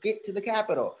can't get to the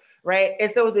Capitol, right?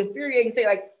 And so it's infuriating to say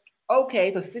like,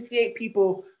 okay, so 68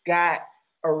 people got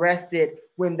arrested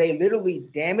when they literally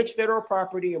damaged federal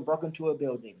property and broke into a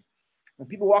building. When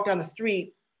people walk down the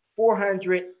street,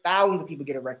 400,000 people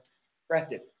get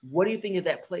arrested. What do you think is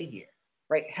at play here,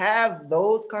 right? Have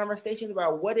those conversations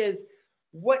about what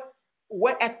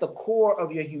at the core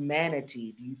of your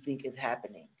humanity do you think is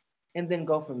happening? And then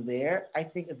go from there, I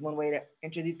think is one way to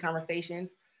enter these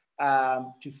conversations,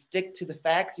 to stick to the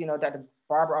facts. Dr.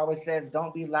 Barbara always says,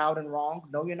 don't be loud and wrong,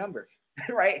 know your numbers,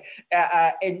 right?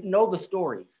 And know the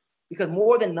stories, because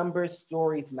more than numbers,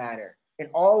 stories matter. And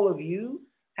all of you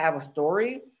have a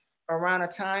story around a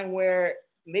time where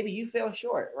maybe you fell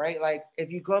short, right? Like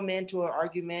if you come into an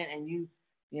argument and you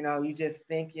just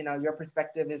think, your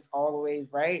perspective is always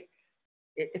right,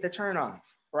 it's a turn off,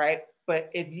 right? But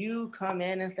if you come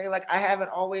in and say like, I haven't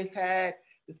always had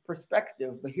this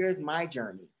perspective, but here's my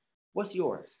journey, what's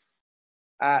yours?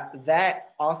 That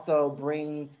also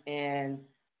brings in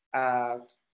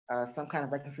some kind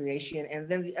of reconciliation. And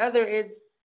then the other is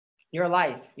your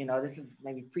life. This is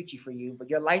maybe preachy for you, but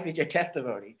your life is your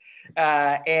testimony.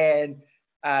 And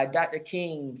Dr.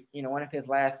 King, one of his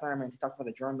last sermons, he talks about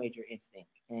the drum major instinct.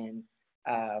 And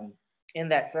in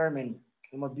that sermon,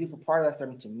 the most beautiful part of that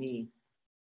sermon to me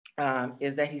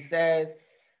is that he says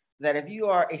that if you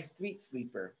are a street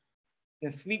sweeper,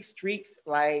 then sweep streets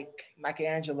like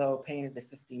Michelangelo painted the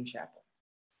Sistine Chapel,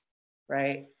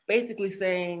 right? Basically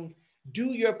saying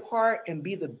Do your part and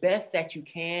be the best that you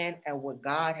can at what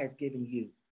God has given you.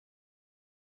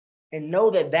 And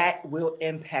know that that will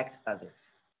impact others.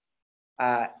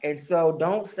 And so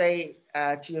don't say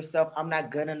to yourself, I'm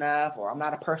not good enough, or I'm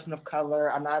not a person of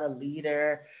color, I'm not a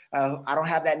leader, I don't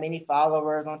have that many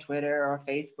followers on Twitter or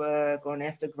Facebook or on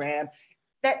Instagram.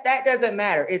 That doesn't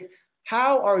matter. It's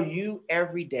how are you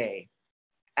every day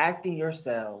asking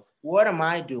yourselves, what am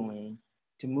I doing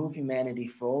to move humanity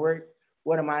forward?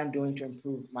 What am I doing to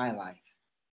improve my life?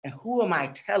 And who am I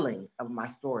telling of my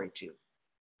story to?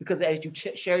 Because as you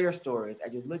share your stories,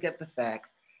 as you look at the facts,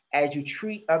 as you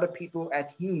treat other people as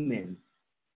human,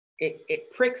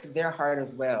 it pricks their heart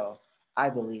as well, I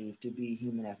believe, to be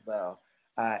human as well,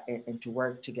 and to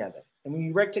work together. And when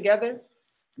we work together,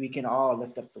 we can all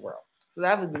lift up the world. So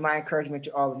that would be my encouragement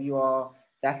to all of you all.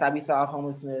 That's how we solve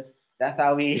homelessness. That's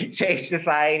how we change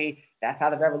society. That's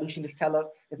how the revolution is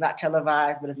it's not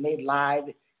televised, but it's made live.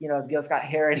 You know, Gil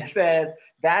Scott-Heron says,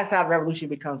 that's how the revolution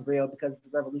becomes real, because it's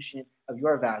the revolution of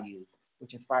your values,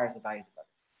 which inspires the values of others.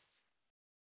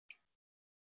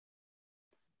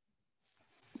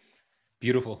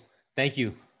 Beautiful. Thank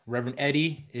you, Reverend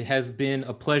Eddie. It has been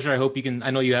a pleasure. I hope you can, I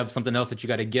know you have something else that you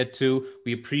got to get to.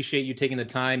 We appreciate you taking the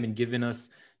time and giving us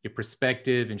your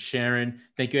perspective and sharing.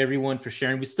 Thank you everyone for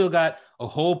sharing. We still got a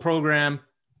whole program,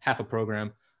 half a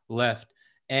program left.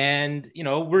 And, you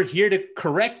know, we're here to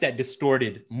correct that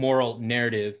distorted moral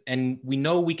narrative. And we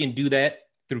know we can do that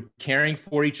through caring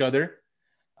for each other.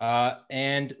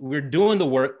 And we're doing the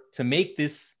work to make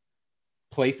this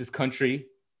place, this country,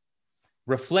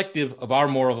 reflective of our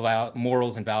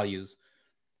morals and values.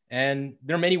 And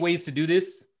there are many ways to do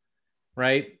this,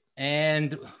 right?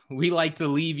 And we like to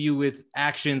leave you with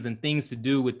actions and things to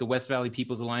do with the West Valley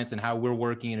People's Alliance and how we're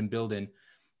working and building.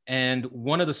 And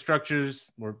one of the structures,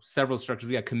 or several structures,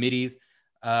 we got committees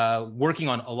working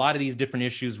on a lot of these different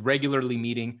issues, regularly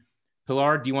meeting.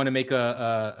 Pilar, do you want to make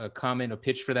a comment, a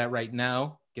pitch for that right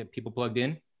now? Get people plugged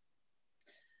in?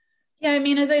 Yeah, I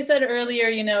mean, as I said earlier,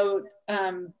 you know,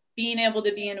 being able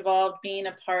to be involved, being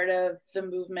a part of the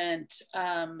movement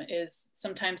is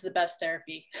sometimes the best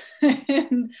therapy.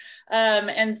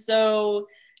 And so,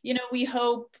 you know, we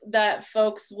hope that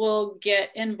folks will get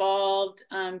involved,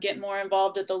 get more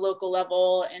involved at the local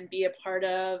level and be a part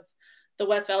of the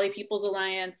West Valley People's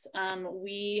Alliance.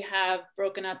 We have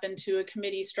broken up into a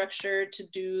committee structure to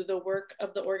do the work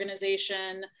of the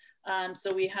organization.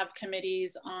 So we have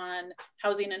committees on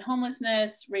housing and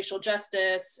homelessness, racial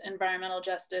justice, environmental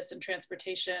justice, and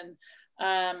transportation.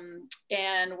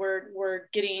 And we're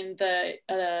getting the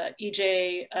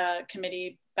EJ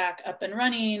committee back up and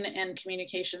running, and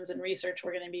communications and research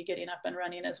we're going to be getting up and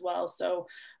running as well. So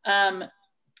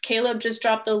Caleb just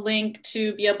dropped the link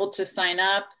to be able to sign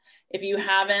up. If you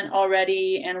haven't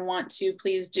already and want to,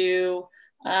 please do.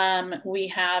 We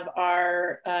have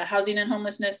our housing and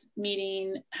homelessness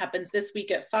meeting happens this week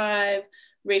at 5.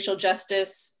 Racial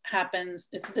justice happens,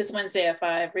 it's this Wednesday at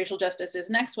 5. Racial justice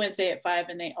is next Wednesday at 5,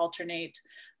 and they alternate.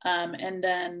 And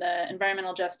then the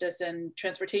environmental justice and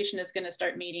transportation is going to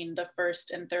start meeting the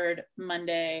 1st and 3rd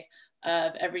Monday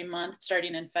of every month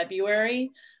starting in February.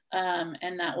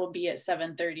 And that will be at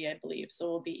 7:30, I believe. So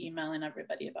we'll be emailing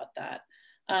everybody about that.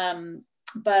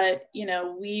 But, you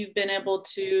know, we've been able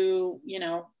to, you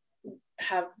know,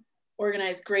 have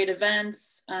organized great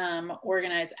events,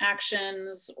 organize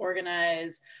actions,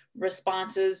 organize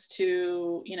responses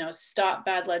to, you know, stop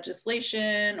bad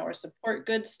legislation or support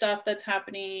good stuff that's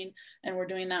happening. And we're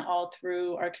doing that all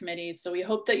through our committees. So we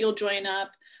hope that you'll join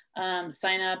up,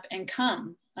 sign up and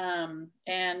come.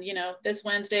 And, you know, this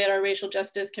Wednesday at our Racial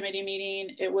Justice Committee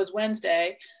meeting, it was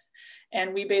Wednesday.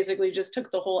 And we basically just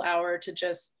took the whole hour to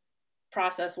just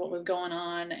process what was going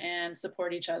on and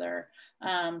support each other.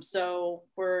 So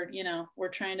we're, you know, we're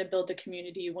trying to build the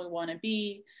community we want to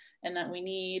be and that we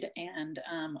need. And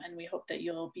we hope that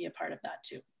you'll be a part of that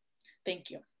too. Thank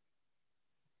you.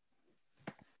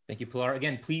 Thank you, Pilar.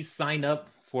 Again, please sign up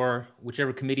for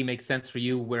whichever committee makes sense for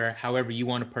you, however you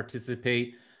want to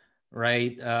participate,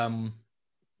 right?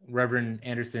 Reverend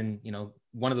Anderson, you know,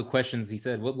 one of the questions he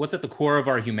said, what's at the core of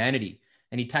our humanity?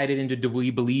 And he tied it into, do we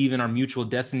believe in our mutual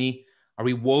destiny? Are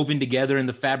we woven together in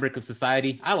the fabric of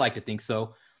society? I like to think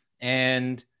so.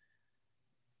 And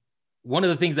one of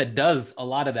the things that does a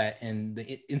lot of that in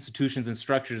the institutions and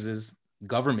structures is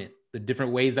government, the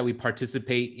different ways that we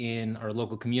participate in our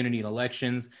local community and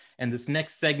elections. And this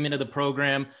next segment of the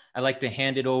program, I'd like to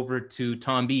hand it over to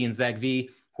Tom B. and Zach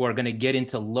V., who are going to get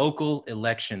into local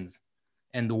elections.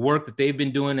 And the work that they've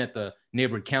been doing at the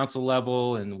neighborhood council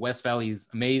level and West Valley is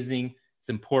amazing. It's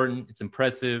important. It's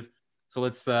impressive. So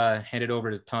let's hand it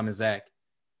over to Tom and Zach.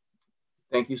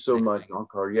 Thank you so Next much, thing.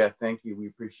 Onkar. Yeah, thank you. We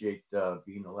appreciate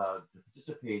being allowed to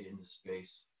participate in this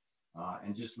space,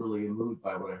 and just really moved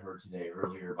by what I heard today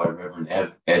earlier by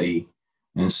Reverend Eddie.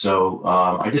 And so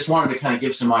I just wanted to kind of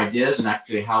give some ideas and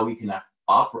actually how we can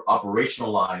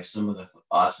operationalize some of the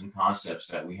thoughts and concepts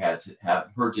that we had to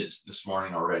have heard this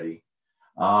morning already.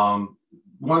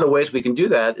 One of the ways we can do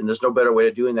that, and there's no better way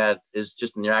of doing that, is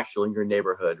just in your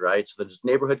neighborhood, right? So there's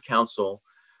neighborhood council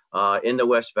in the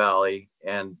West Valley,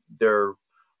 and there are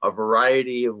a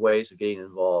variety of ways of getting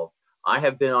involved. I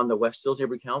have been on the West Hills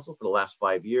Neighborhood Council for the last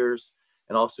 5 years,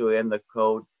 and also am the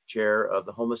co-chair of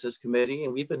the Homelessness Committee.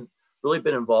 And we've really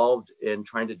been involved in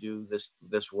trying to do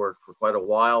this work for quite a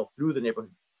while through the neighborhood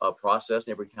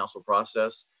council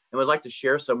process. And we'd like to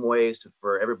share some ways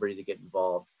for everybody to get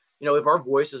involved. You know, if our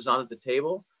voice is not at the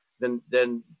table, then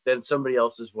somebody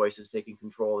else's voice is taking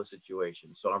control of the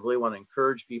situation. So I really want to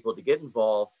encourage people to get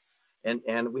involved.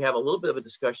 And we have a little bit of a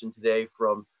discussion today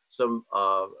from some,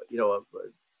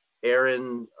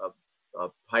 Aaron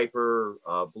Piper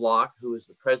Block, who is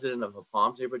the president of the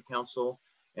Palms Neighborhood Council.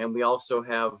 And we also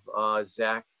have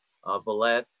Zach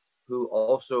Vallette, who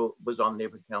also was on the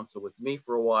Neighborhood Council with me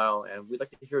for a while. And we'd like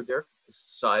to hear their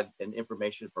side and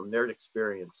information from their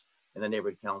experience in the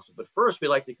Neighborhood Council. But first, we'd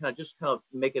like to kind of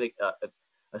make it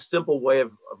a simple way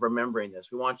of remembering this.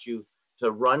 We want you to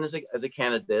run as a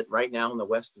candidate right now in the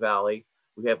West Valley.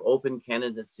 We have open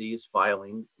candidacies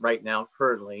filing right now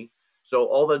currently. So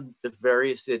all the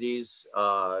various cities,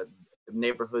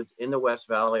 neighborhoods in the West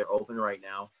Valley are open right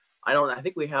now. I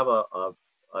think we have a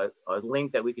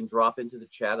link that we can drop into the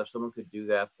chat if someone could do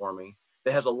that for me.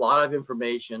 That has a lot of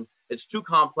information. It's too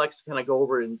complex to kind of go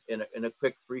over in a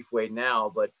quick, brief way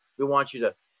now, but we want you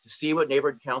to see what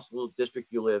neighborhood council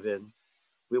district you live in.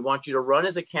 We want you to run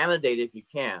as a candidate if you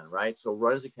can, right? So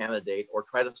run as a candidate or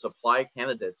try to supply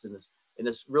candidates in this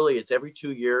really, it's every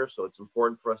 2 years. So it's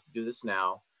important for us to do this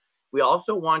now. We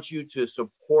also want you to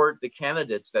support the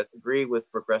candidates that agree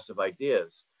with progressive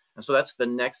ideas. And so that's the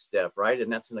next step, right?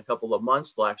 And that's in a couple of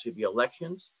months, there'll actually be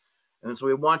elections. And so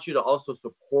we want you to also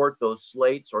support those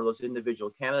slates or those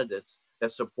individual candidates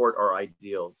that support our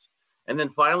ideals. And then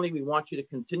finally, we want you to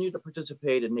continue to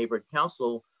participate in neighborhood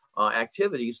council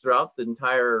activities throughout the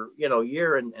entire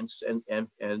year and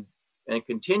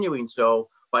continuing so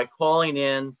by calling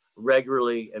in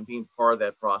regularly and being part of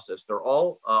that process. They're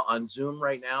all on Zoom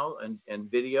right now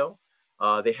and video.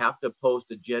 They have to post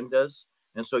agendas.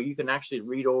 And so you can actually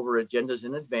read over agendas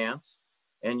in advance,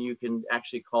 and you can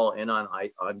actually call in on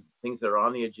things that are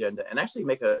on the agenda and actually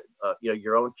make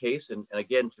your own case. And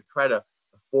again, to try to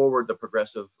forward the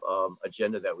progressive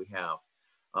agenda that we have.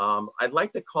 I'd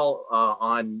like to call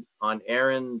on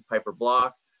Erin Piper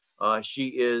Block. She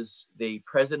is the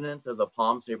president of the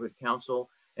Palms Neighborhood Council,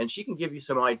 and she can give you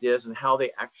some ideas on how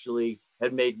they actually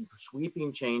had made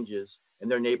sweeping changes in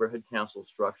their neighborhood council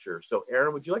structure. So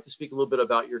Erin, would you like to speak a little bit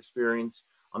about your experience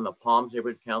on the Palms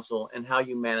Neighborhood Council and how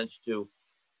you managed to,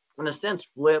 in a sense,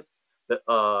 flip the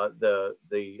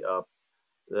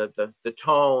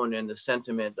tone and the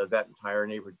sentiment of that entire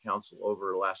neighborhood council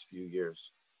over the last few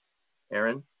years?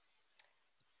 Erin?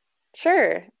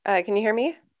 Sure. Can you hear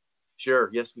me? Sure.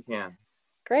 Yes, we can.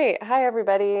 Great. Hi,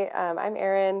 everybody. I'm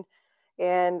Erin,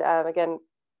 and again,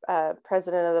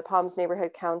 president of the Palms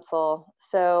Neighborhood Council.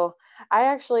 So I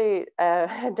actually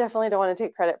definitely don't want to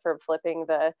take credit for flipping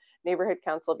the neighborhood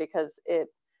council, because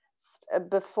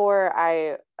before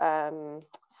I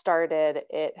started,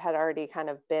 it had already kind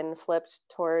of been flipped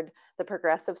toward the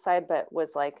progressive side, but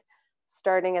was like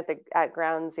starting at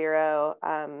ground zero.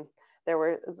 There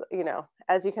were,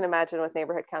 as you can imagine with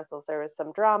neighborhood councils, there was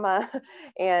some drama,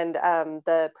 and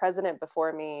the president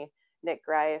before me, Nick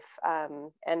Greif,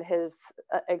 and his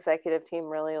executive team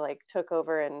really took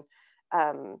over and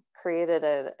created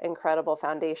an incredible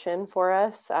foundation for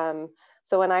us.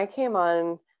 So when I came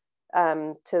on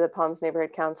to the Palms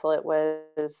Neighborhood Council, it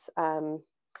was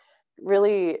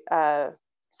really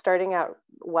starting out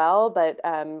well, but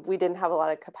we didn't have a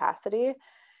lot of capacity.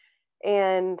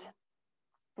 And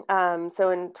so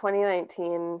in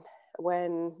 2019,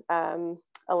 when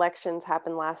elections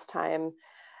happened last time,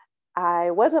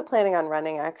 I wasn't planning on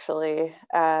running actually,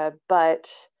 but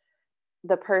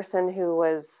the person who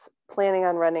was planning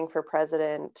on running for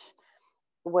president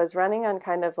was running on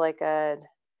kind of like a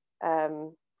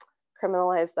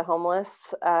criminalize the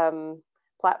homeless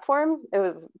platform. It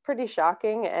was pretty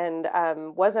shocking, and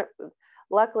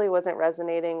luckily wasn't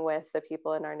resonating with the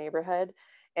people in our neighborhood.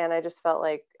 And I just felt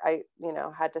like I,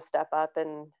 had to step up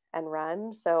and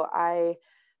run. So I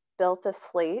built a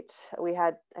slate. We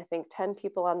had, I think, 10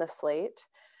 people on the slate.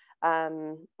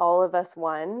 All of us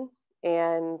won.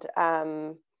 And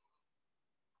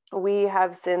we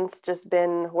have since just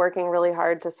been working really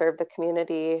hard to serve the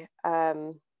community.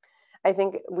 I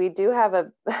think we do have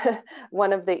a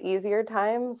one of the easier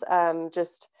times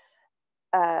just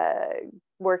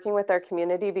working with our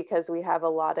community, because we have a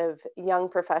lot of young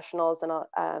professionals and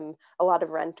a lot of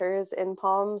renters in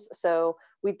Palms. So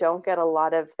we don't get a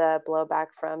lot of the blowback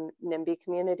from NIMBY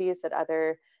communities that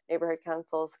other neighborhood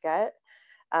councils get.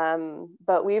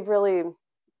 But we've really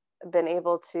been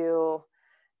able to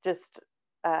just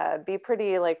be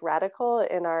pretty like radical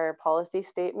in our policy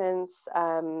statements.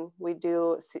 We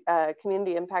do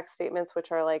community impact statements,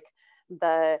 which are like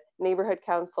the neighborhood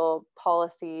council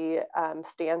policy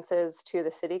stances to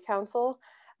the city council.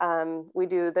 We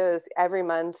do those every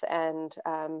month, and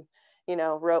you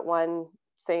know, wrote one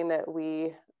saying that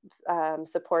we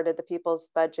supported the people's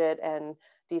budget and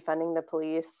defunding the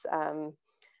police.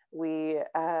 We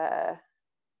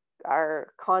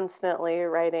are constantly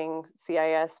writing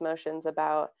CIS motions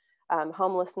about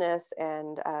homelessness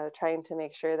and trying to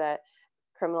make sure that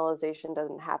criminalization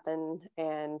doesn't happen.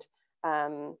 And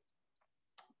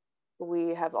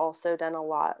we have also done a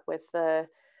lot with the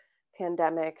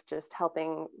pandemic, just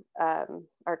helping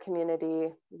our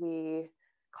community. We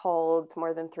called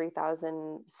more than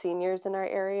 3,000 seniors in our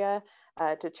area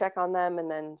to check on them, and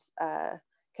then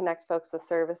connect folks with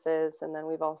services. And then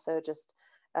we've also just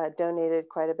donated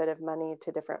quite a bit of money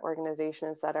to different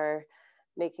organizations that are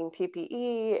making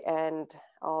PPE and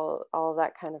all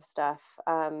that kind of stuff.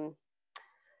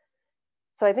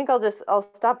 So I think I'll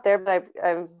stop there, but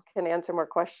I can answer more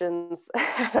questions.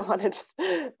 I don't want to just,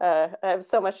 I have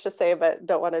so much to say, but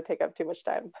don't want to take up too much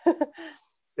time.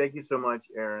 Thank you so much,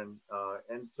 Erin.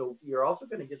 And so you're also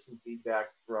going to get some feedback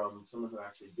from someone who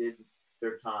actually did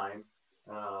their time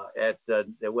at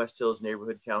the West Hills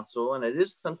Neighborhood Council. And it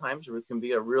is sometimes, it can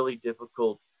be a really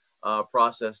difficult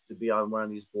process to be on one of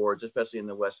these boards, especially in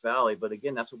the West Valley. But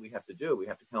again, that's what we have to do. We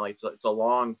have to kind of like,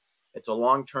 it's a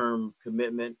long-term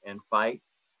commitment and fight.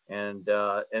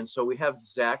 And so we have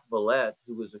Zach Vallette,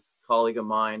 who was a colleague of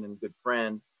mine and good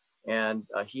friend. And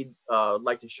he'd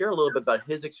like to share a little bit about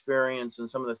his experience and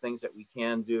some of the things that we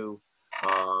can do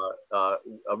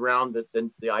around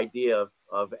the idea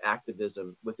of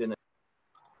activism within.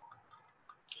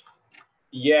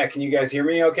 Yeah, can you guys hear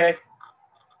me okay?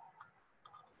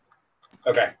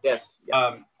 Okay. Yes.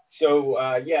 Yeah.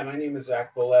 Yeah, my name is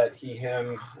Zach Vallette, he,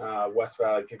 him, West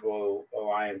Valley People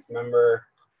Alliance member,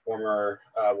 former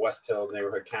West Hills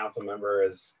Neighborhood Council member,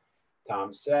 as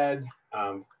Tom said.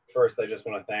 First, I just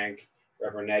want to thank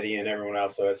Reverend Eddie and everyone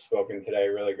else who has spoken today.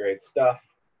 Really great stuff.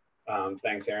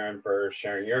 Thanks, Erin, for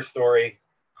sharing your story.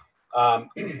 I'll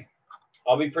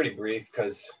be pretty brief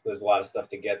because there's a lot of stuff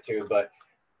to get to, but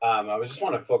I just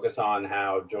want to focus on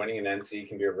how joining an NC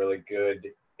can be a really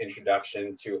good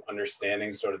introduction to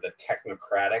understanding sort of the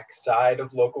technocratic side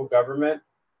of local government.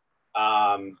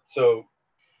 So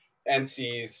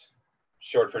NCs,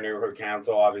 short for neighborhood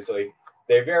council, obviously,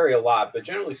 they vary a lot, but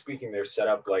generally speaking, they're set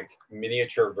up like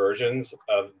miniature versions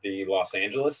of the Los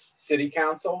Angeles City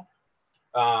Council.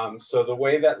 So the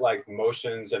way that like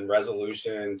motions and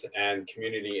resolutions and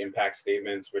community impact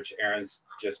statements, which Erin's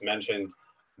just mentioned,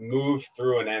 move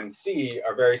through an NC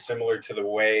are very similar to the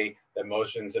way that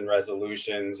motions and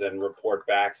resolutions and report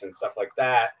backs and stuff like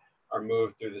that are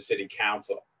moved through the city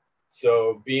council.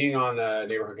 So being on the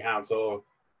neighborhood council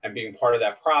and being part of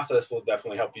that process will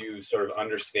definitely help you sort of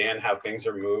understand how things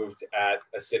are moved at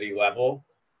a city level.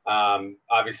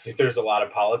 Obviously, there's a lot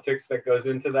of politics that goes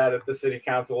into that at the city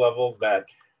council level that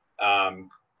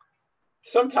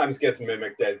sometimes gets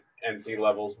mimicked at NC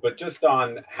levels, but just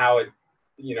on how it,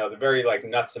 you know, the very like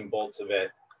nuts and bolts of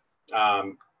it,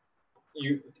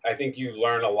 I think you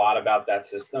learn a lot about that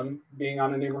system being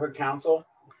on a neighborhood council.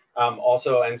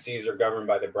 Also, NCs are governed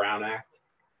by the Brown Act,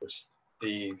 which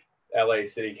the LA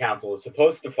City Council is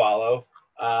supposed to follow.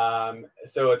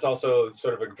 So it's also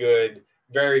sort of a good,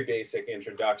 very basic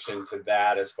introduction to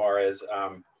that as far as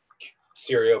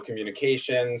serial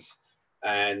communications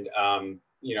and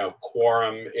you know,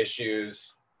 quorum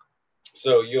issues.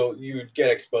 So you'd get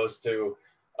exposed to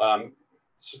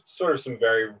sort of some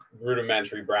very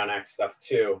rudimentary Brown Act stuff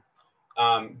too.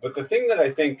 But the thing that I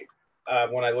think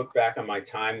when I look back on my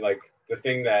time, like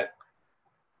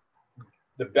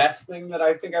the best thing that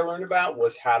I think I learned about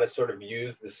was how to sort of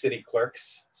use the city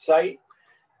clerk's site.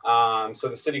 So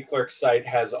the city clerk's site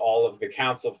has all of the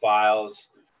council files,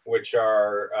 which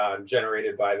are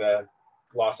generated by the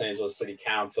Los Angeles City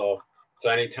Council.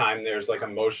 So anytime there's like a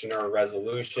motion or a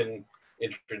resolution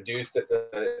introduced at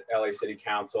the LA City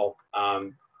Council,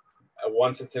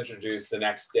 once it's introduced, the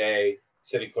next day,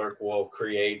 city clerk will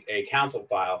create a council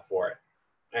file for it.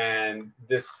 And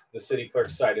the city clerk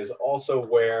site is also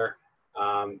where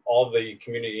all the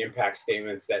community impact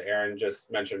statements that Aaron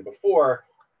just mentioned before,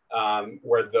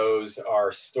 where those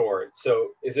are stored.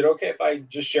 So is it okay if I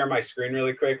just share my screen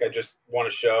really quick? I just want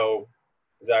to show,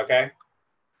 is that okay?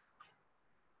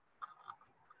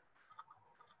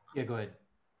 Yeah, go ahead.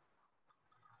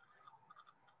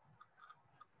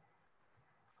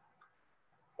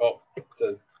 Oh, it's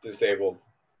a disabled.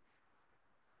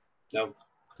 No.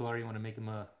 Pilar, you want to make him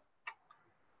a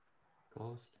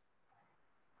co-host?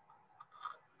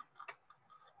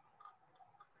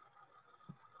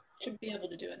 Should be able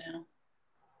to do it now.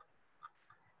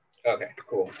 Okay,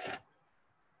 cool.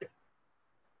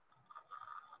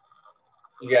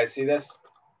 You guys see this?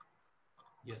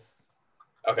 Yes.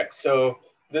 Okay, so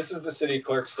this is the city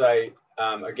clerk site.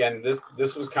 Again,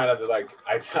 this was kind of like,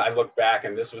 I look back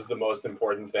and this was the most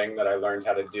important thing that I learned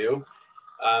how to do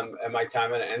at my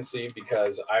time at NC,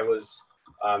 because I was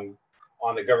on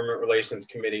the government relations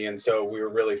committee. And so we were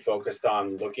really focused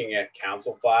on looking at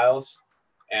council files.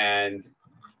 And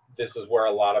this is where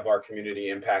a lot of our community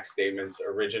impact statements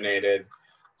originated.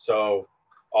 So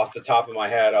off the top of my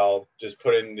head, I'll just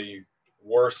put in the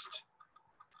worst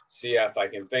CF I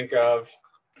can think of.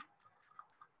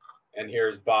 And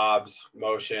here's Bob's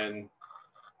motion.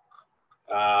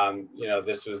 You know,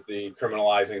 this was the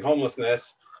criminalizing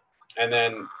homelessness. And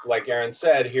then, like Aaron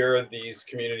said, here are these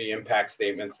community impact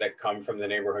statements that come from the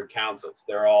neighborhood councils.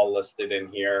 They're all listed in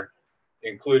here,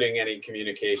 including any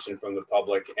communication from the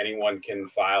public. Anyone can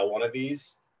file one of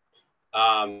these.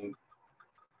 But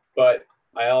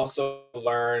I also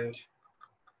learned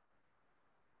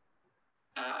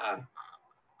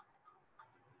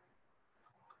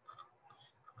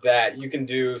that you can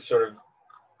do sort of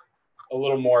a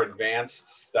little more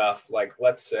advanced stuff. Like,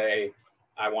 let's say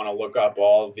I want to look up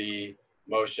all the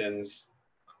motions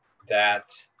that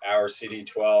our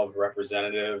CD12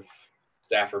 representative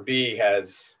Staffer B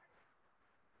has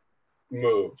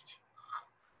moved.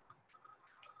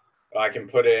 I can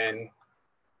put in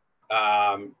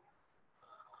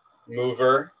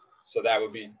mover, so that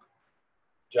would be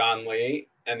John Lee,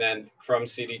 and then from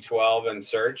CD12 and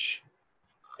search.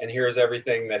 And here's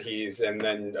everything that and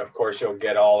then of course you'll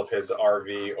get all of his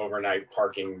RV overnight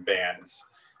parking bans,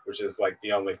 which is like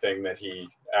the only thing that he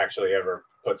actually ever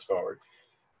puts forward.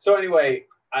 So anyway,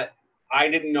 I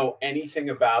didn't know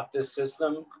anything about this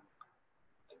system,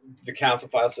 the council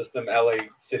file system, LA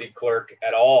City Clerk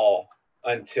at all,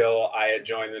 until I had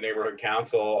joined the neighborhood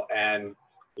council. And,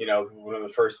 you know, one of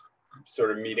the first sort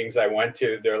of meetings I went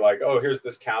to, they're like, oh, here's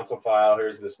this council file,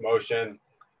 here's this motion.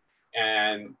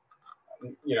 And,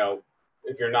 you know,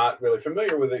 if you're not really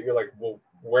familiar with it, you're like, well,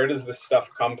 where does this stuff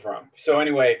come from? So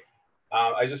anyway,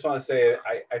 I just want to say,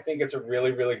 I think it's a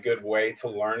really, really good way to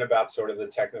learn about sort of the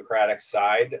technocratic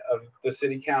side of the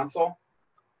city council.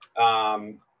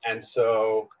 And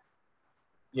so,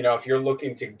 you know, if you're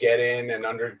looking to get in and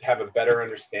have a better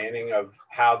understanding of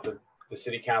how the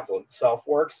city council itself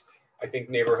works, I think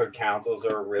neighborhood councils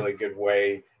are a really good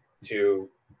way to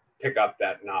pick up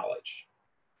that knowledge.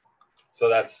 So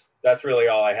that's really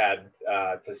all I had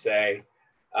to say.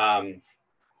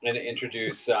 And to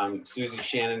introduce Susie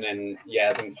Shannon and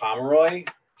Yasmin Pomeroy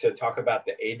to talk about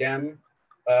the ADEM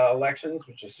elections,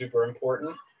 which is super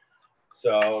important.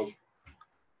 So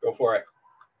go for it.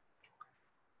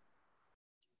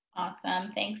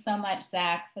 Awesome. Thanks so much,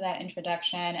 Zach, for that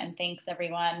introduction. And thanks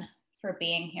everyone for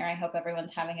being here. I hope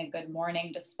everyone's having a good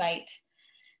morning despite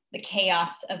the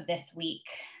chaos of this week.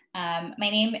 My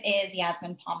name is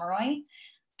Yasmin Pomeroy.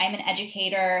 I'm an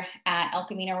educator at El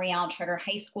Camino Real Charter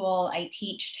High School. I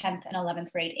teach 10th and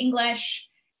 11th grade English.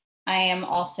 I am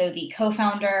also the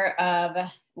co-founder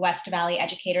of West Valley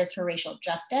Educators for Racial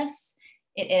Justice.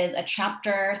 It is a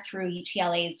chapter through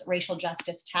UTLA's Racial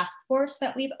Justice Task Force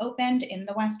that we've opened in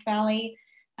the West Valley.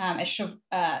 As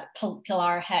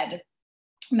Pilar had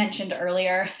mentioned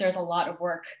earlier, there's a lot of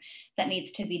work that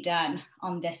needs to be done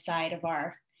on this side of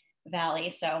our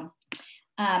valley. So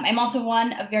I'm also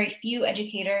one of very few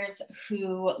educators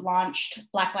who launched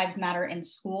Black Lives Matter in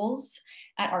schools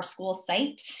at our school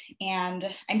site.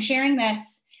 And I'm sharing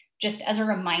this just as a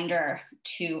reminder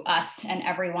to us and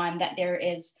everyone that there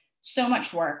is so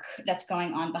much work that's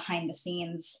going on behind the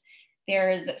scenes.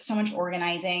 There's so much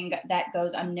organizing that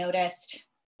goes unnoticed,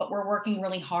 but we're working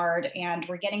really hard and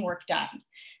we're getting work done.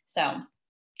 So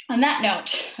on that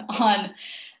note, on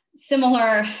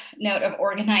similar note of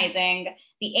organizing,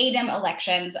 the ADEM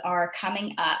elections are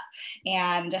coming up,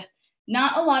 and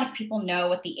not a lot of people know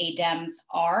what the ADEMs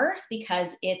are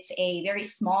because it's a very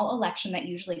small election that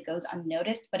usually goes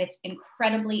unnoticed, but it's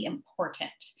incredibly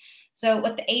important. So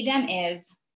what the ADEM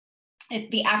is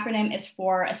The acronym is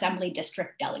for Assembly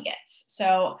District Delegates.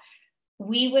 So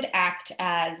we would act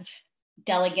as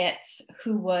delegates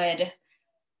who would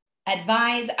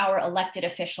advise our elected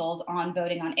officials on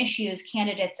voting on issues,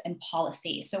 candidates, and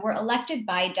policy. So we're elected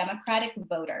by democratic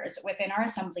voters within our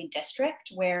assembly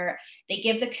district, where they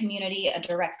give the community a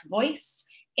direct voice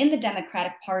in the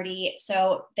Democratic Party.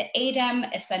 So the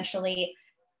ADEM essentially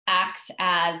acts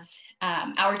as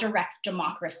our direct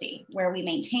democracy, where we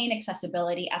maintain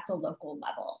accessibility at the local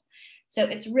level. So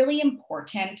it's really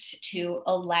important to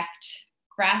elect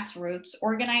grassroots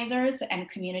organizers and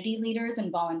community leaders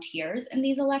and volunteers in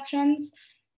these elections.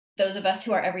 Those of us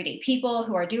who are everyday people,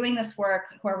 who are doing this work,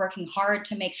 who are working hard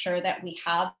to make sure that we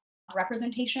have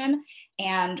representation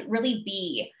and really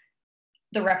be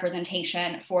the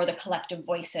representation for the collective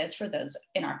voices for those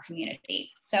in our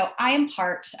community. So I am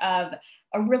part of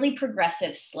a really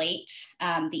progressive slate,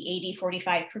 the AD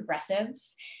 45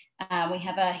 Progressives. We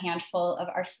have a handful of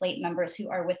our slate members who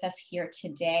are with us here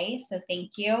today. So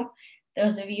thank you,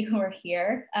 those of you who are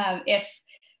here. If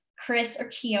Chris or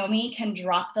Kiyomi can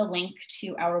drop the link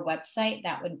to our website,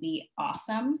 that would be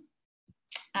awesome.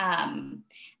 And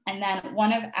then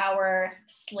one of our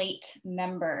slate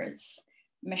members,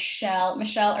 Michelle,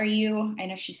 are you, I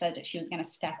know she said that she was gonna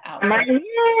step out.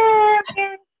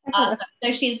 Awesome.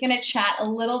 So she's gonna chat a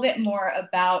little bit more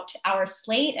about our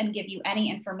slate and give you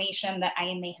any information that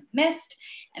I may have missed,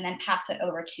 and then pass it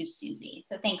over to Susie.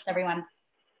 So thanks, everyone.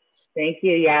 Thank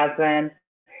you, Yasmin.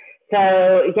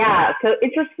 So yeah, so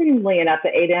interestingly enough, the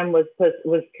ADEM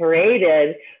was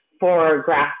created for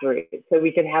grassroots, so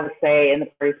we could have a say in the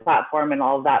party platform and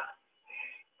all of that.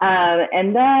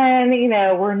 And then, you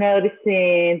know, we're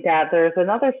noticing that there's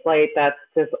another slate that's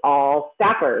just all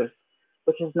staffers,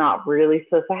 which is not really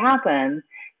supposed to happen.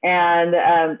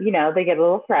 And, you know, they get a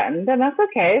little threatened, and that's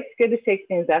okay. It's good to shake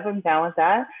things up. I'm down with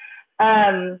that.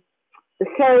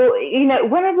 So, you know,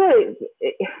 one of the,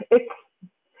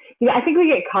 you know, I think we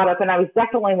get caught up, and I was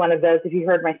definitely one of those, if you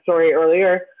heard my story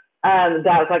earlier, that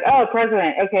was like, oh,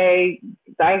 president, okay,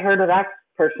 I heard of that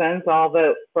person, so I'll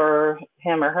vote for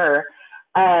him or her.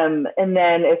 And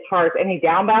then as far as any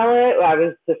down ballot, I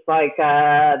was just like,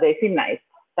 they seem nice.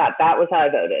 That was how I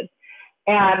voted.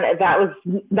 And that was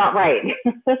not right.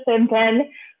 And then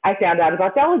I found out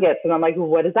about delegates, and I'm like, well,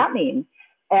 what does that mean?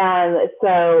 And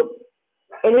so,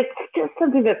 and it's just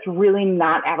something that's really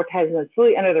not advertised, it's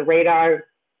really under the radar.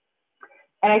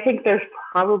 And I think there's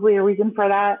probably a reason for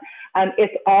that.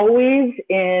 It's always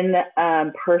in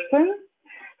person.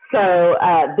 So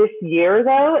this year,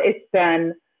 though, it's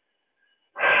been,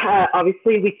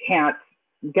 obviously we can't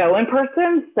go in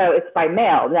person, so it's by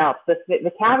mail. Now,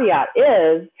 the caveat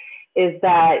is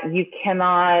that you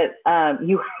cannot,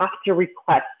 you have to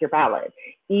request your ballot.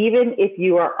 Even if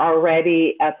you are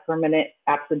already a permanent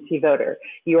absentee voter,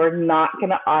 you are not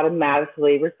gonna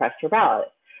automatically request your ballot.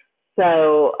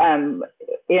 So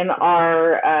in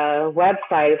our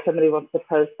website, if somebody wants to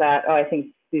post that, oh, I think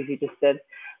Susie just did.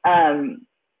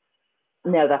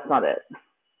 No, that's not it.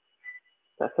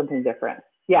 That's something different.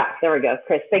 Yeah, there we go,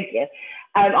 Chris, thank you.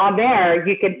 On there,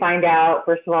 you can find out,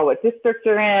 first of all, what district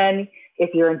you're in.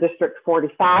 If you're in District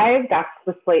 45, that's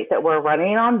the slate that we're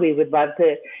running on. We would love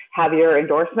to have your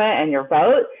endorsement and your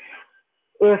vote.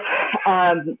 If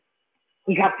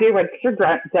you have to be a registered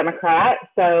Democrat,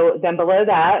 so then below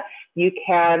that, you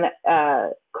can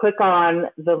click on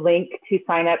the link to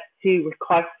sign up to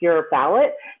request your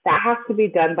ballot. That has to be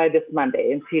done by this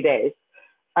Monday, in 2 days.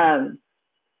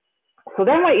 So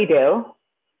then what you do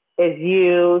is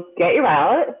you get your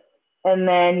ballot, and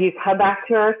then you come back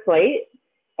to our slate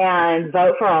and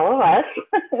vote for all of us.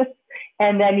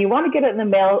 And then you want to get it in the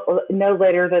mail no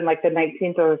later than like the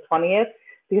 19th or the 20th,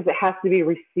 because it has to be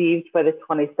received by the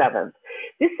 27th.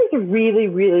 This is really,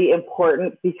 really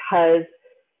important because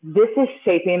this is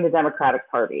shaping the Democratic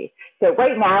Party. So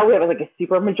right now we have like a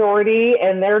super majority,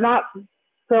 and they're not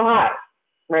so hot,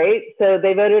 right? So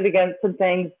they voted against some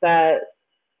things that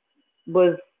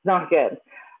was not good.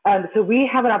 So we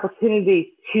have an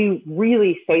opportunity to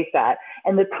really shape that.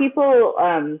 And the people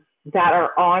that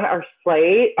are on our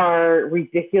slate are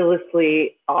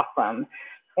ridiculously awesome.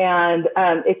 And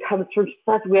it comes from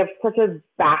we have such a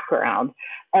background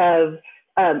of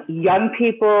young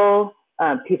people,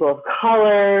 people of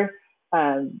color,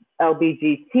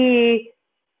 LBGT.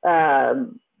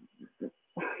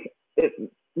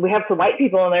 We have some white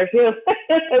people in there too,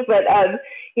 but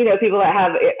you know, people that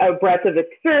have a breadth of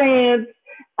experience.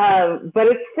 But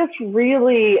it's just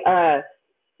really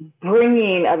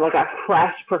bringing like a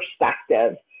fresh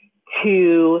perspective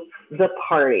to the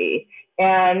party.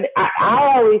 And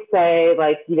I always say,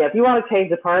 like, you know, if you want to change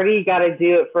the party, you got to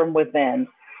do it from within.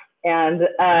 And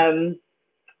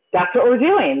that's what we're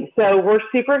doing. So we're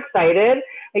super excited.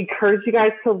 I encourage you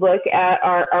guys to look at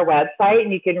our website,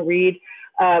 and you can read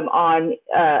on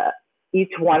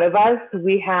each one of us.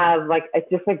 We have like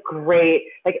just a great,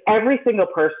 like every single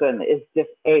person is just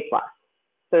A+.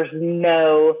 There's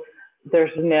no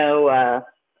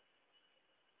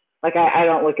like I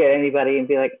don't look at anybody and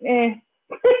be like, eh,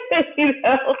 you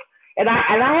know. And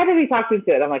I had to be talking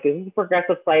to it. I'm like, is this a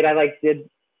progressive slate? I like did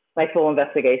my full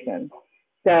investigation.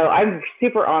 So I'm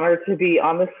super honored to be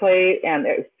on the slate, and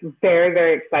it's very,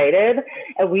 very excited.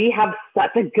 And we have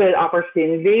such a good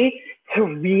opportunity to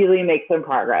really make some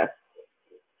progress.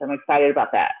 So I'm excited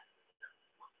about that.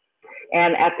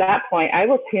 And at that point, I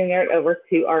will turn it over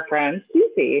to our friend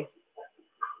Susie.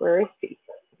 Where is she?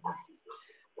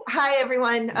 Hi,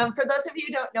 everyone. For those of you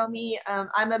who don't know me,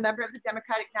 I'm a member of the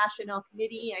Democratic National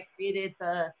Committee. I created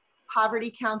the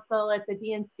Poverty Council at the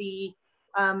DNC.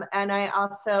 And I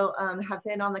also have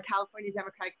been on the California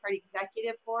Democratic Party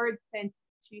Executive Board since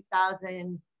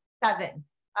 2007.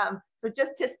 So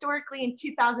just historically in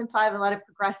 2005, a lot of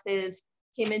progressives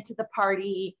came into the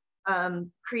party,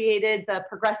 created the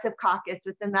Progressive Caucus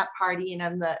within that party, and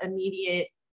I'm the immediate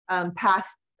past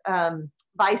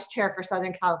vice chair for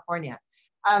Southern California.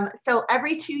 So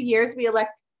every 2 years, we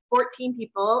elect 14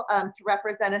 people to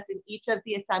represent us in each of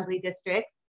the assembly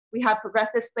districts. We have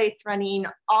progressive slates running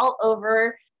all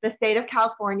over the state of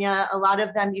California. A lot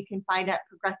of them you can find at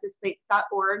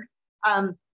progressiveslates.org.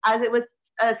 As it was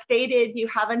stated, you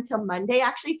have until Monday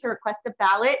actually to request a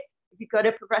ballot. If you go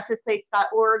to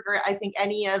progressiveslates.org, or I think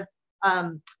any of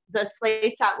the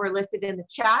slates that were listed in the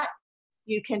chat,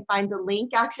 you can find the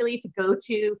link actually to go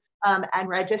to and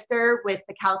register with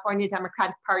the California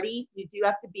Democratic Party. You do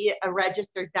have to be a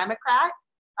registered Democrat.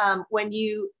 When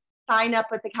you sign up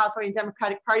with the California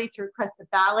Democratic Party to request a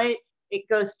ballot, it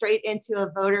goes straight into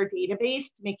a voter database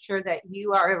to make sure that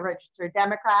you are a registered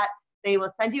Democrat. They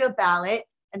will send you a ballot,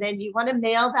 and then you want to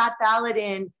mail that ballot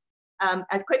in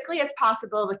as quickly as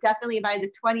possible, but definitely by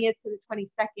the 20th to the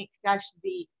 22nd, because that should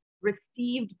be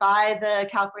received by the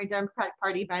California Democratic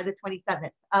Party by the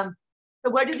 27th. So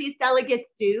what do these delegates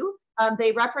do?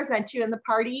 They represent you in the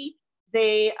party.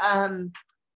 They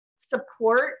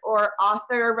support or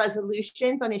author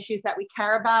resolutions on issues that we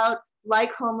care about,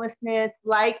 like homelessness,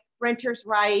 like renters'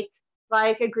 rights,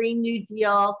 like a Green New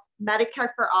Deal,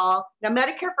 Medicare for All. Now,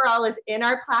 Medicare for All is in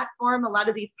our platform. A lot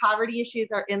of these poverty issues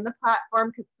are in the platform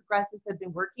because progressives have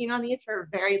been working on these for a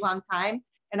very long time.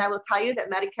 And I will tell you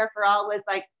that Medicare for All was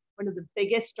like one of the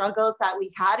biggest struggles that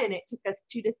we had, and it took us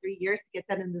 2 to 3 years to get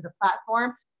that into the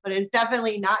platform. But it's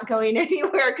definitely not going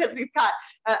anywhere because we've got,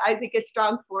 I think, a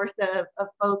strong force of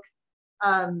folks,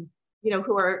 you know,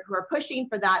 who are pushing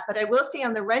for that. But I will say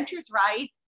on the renters'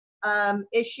 rights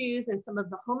issues and some of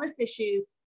the homeless issues,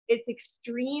 it's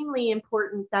extremely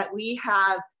important that we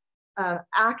have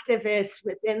activists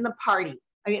within the party.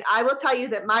 I mean, I will tell you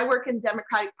that my work in the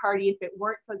Democratic Party, if it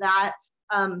weren't for that,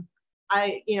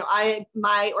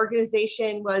 my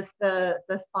organization was the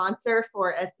sponsor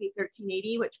for SB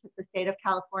 1380, which put the state of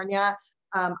California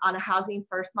on a housing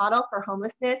first model for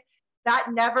homelessness. That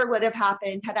never would have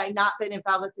happened had I not been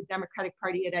involved with the Democratic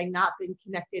Party, had I not been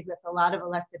connected with a lot of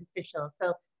elected officials.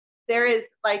 So there is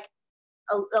like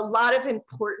a lot of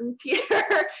importance here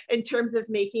in terms of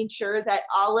making sure that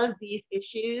all of these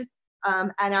issues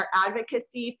and our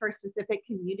advocacy for specific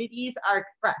communities are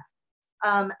expressed.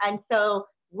 And so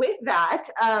with that,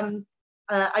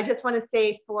 I just want to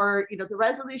say for the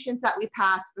resolutions that we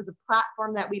pass, for the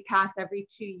platform that we pass every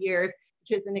 2 years,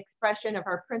 which is an expression of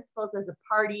our principles as a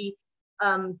party,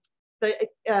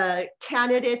 the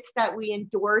candidates that we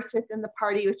endorse within the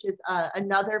party, which is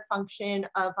another function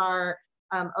of our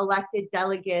elected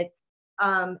delegates,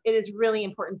 it is really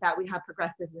important that we have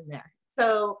progressives in there.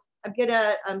 So I'm going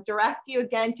to direct you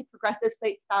again to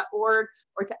progressiveslates.org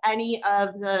or to any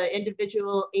of the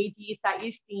individual ADs that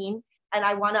you've seen. And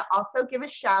I want to also give a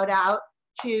shout out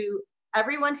to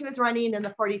everyone who is running in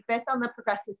the 45th on the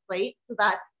progressive slate. So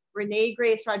that's Renee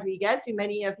Grace Rodriguez, who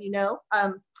many of you know,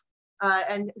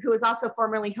 and who is also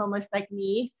formerly homeless like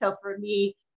me. So for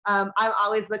me, I'm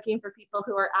always looking for people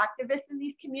who are activists in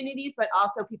these communities, but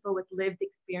also people with lived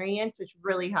experience, which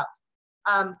really helps.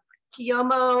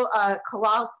 Kiyomo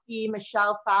Kowalski,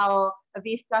 Michelle Fowle,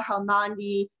 Avista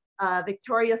Helmandi,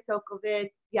 Victoria Sokovitz,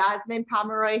 Yasmin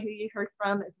Pomeroy, who you heard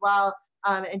from as well,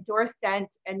 and Doris Dent.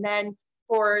 And then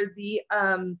for the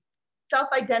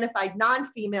self-identified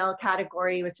non-female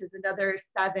category, which is another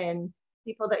 7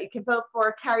 people that you can vote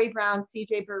for: Carrie Brown,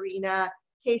 CJ Barina,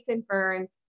 Kason Byrne,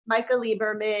 Micah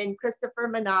Lieberman, Christopher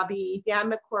Manabi,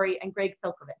 Dan McQuarrie, and Greg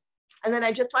Silkovitz. And then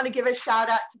I just want to give a shout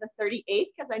out to the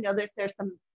 38th, because I know that there's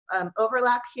some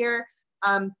overlap here.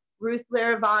 Ruth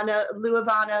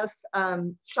Luavanos,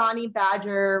 Shawnee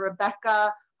Badger,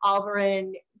 Rebecca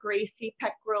Alvarin, Gracie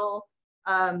Peckrell,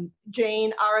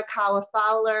 Jane Arakawa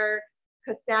Fowler,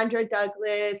 Cassandra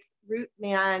Douglas, Ruth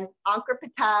Mann, Ankur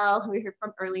Patel, who we heard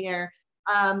from earlier,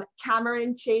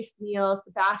 Cameron Chase Neal,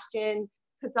 Sebastian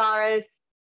Cazares,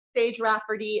 Sage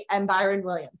Rafferty, and Byron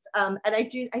Williams. And I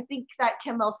think that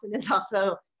Kim Wilson is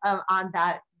also on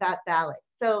that ballot.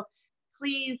 So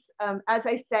please, as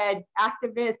I said,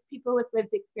 activists, people with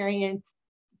lived experience,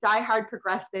 diehard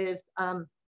progressives,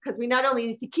 because we not only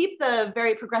need to keep the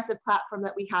very progressive platform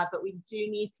that we have, but we do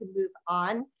need to move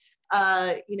on,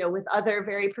 with other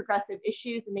very progressive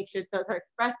issues and make sure those are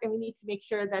expressed. And we need to make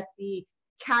sure that the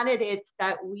candidates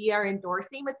that we are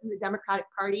endorsing within the Democratic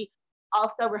Party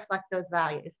also reflect those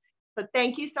values. So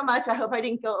thank you so much. I hope I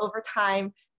didn't go over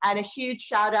time. And a huge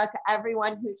shout out to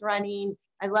everyone who's running.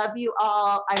 I love you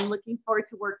all. I'm looking forward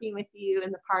to working with you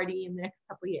in the party in the next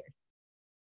couple of years.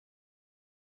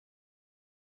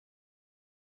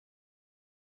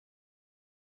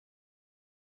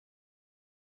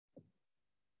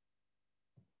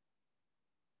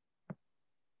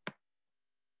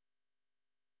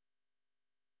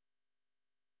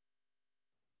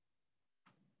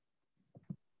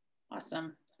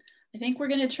 Awesome. I think we're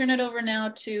going to turn it over now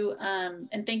to,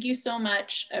 and thank you so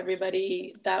much,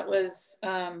 everybody. That was,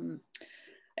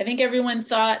 I think everyone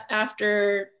thought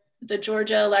after the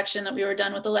Georgia election that we were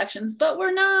done with elections, but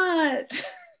we're not.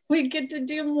 We get to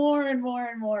do more and more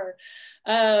and more.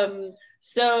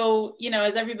 So,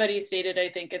 as everybody stated, I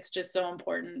think it's just so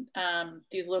important,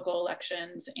 these local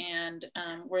elections, and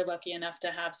we're lucky enough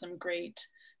to have some great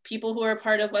people who are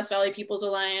part of West Valley People's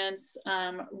Alliance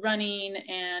running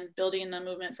and building the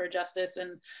movement for justice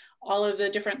and all of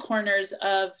the different corners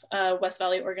of West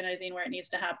Valley organizing where it needs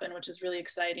to happen, which is really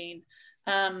exciting.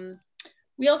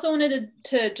 We also wanted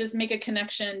to just make a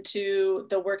connection to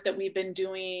the work that we've been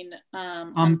doing.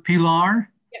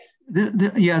 Pilar?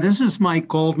 Yeah. This is Mike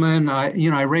Goldman.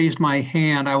 I raised my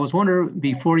hand. I was wondering,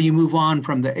 before you move on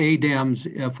from the ADEMs,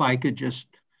 if I could just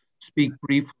speak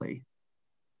briefly.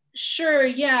 Sure,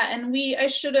 yeah, and we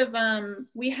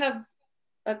have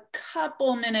a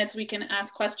couple minutes we can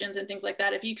ask questions and things like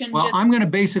that. If you can I'm going to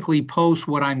basically post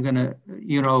what I'm going to,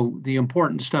 the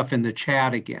important stuff in the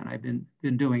chat again. I've been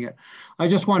doing it. I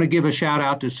just want to give a shout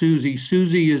out to Susie.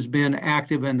 Susie has been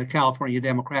active in the California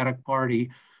Democratic Party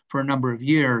for a number of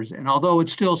years. And although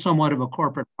it's still somewhat of a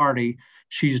corporate party,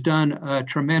 she's done a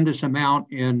tremendous amount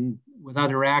with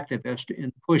other activists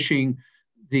in pushing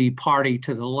the party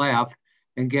to the left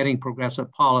and getting progressive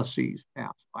policies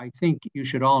passed. I think you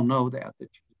should all know that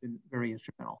she's been very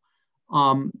instrumental.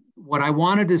 What I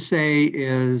wanted to say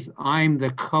is I'm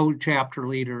the co-chapter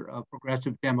leader of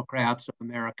Progressive Democrats of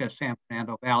America, San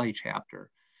Fernando Valley chapter.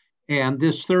 And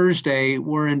this Thursday,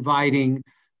 we're inviting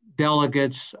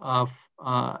delegates of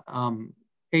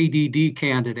ADD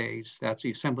candidates, that's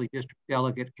the Assembly District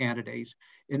Delegate candidates,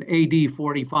 in AD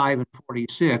 45 and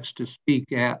 46 to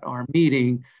speak at our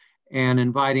meeting, and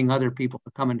inviting other people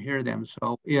to come and hear them.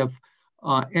 So if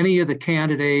any of the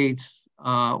candidates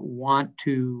want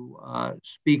to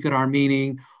speak at our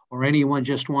meeting, or anyone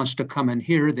just wants to come and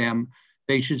hear them,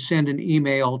 they should send an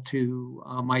email to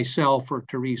myself or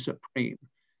Teresa Preem,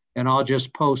 and I'll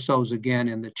just post those again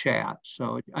in the chat.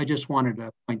 So I just wanted to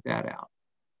point that out.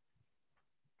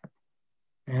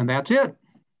 And that's it.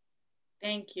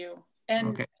 Thank you. And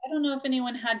okay. I don't know if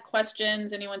anyone had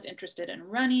questions, anyone's interested in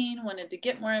running, wanted to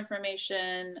get more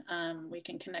information. We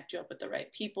can connect you up with the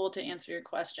right people to answer your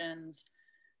questions,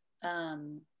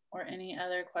 or any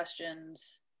other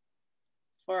questions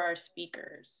for our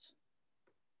speakers.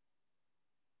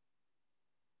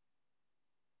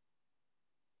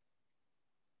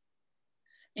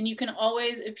 And you can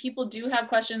always, if people do have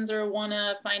questions or want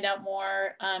to find out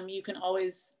more, you can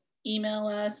always email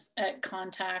us at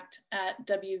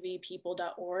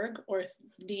contact@wvpeople.org or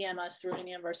DM us through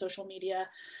any of our social media,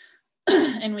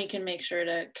 and we can make sure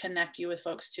to connect you with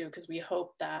folks too, because we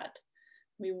hope that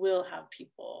we will have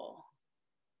people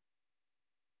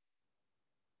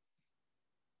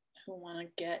who want to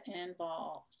get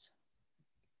involved.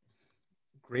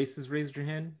 Grace has raised her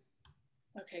hand.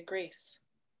 Okay, Grace.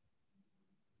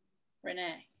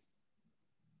 Renee.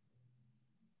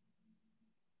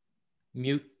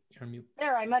 Mute. You're mute.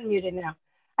 There, I'm unmuted now.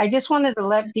 I just wanted to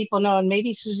let people know, and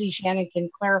maybe Susie Shannon can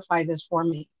clarify this for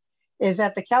me, is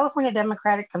at the California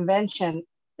Democratic Convention,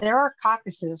 there are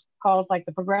caucuses called like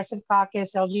the Progressive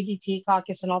Caucus, LGBT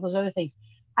Caucus, and all those other things.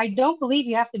 I don't believe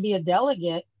you have to be a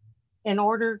delegate in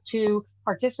order to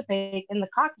participate in the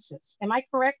caucuses. Am I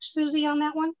correct, Susie, on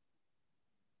that one?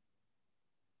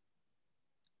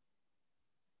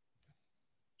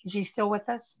 Is she still with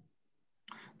us?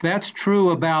 That's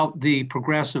true about the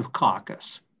Progressive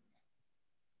Caucus.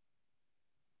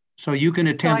 So you can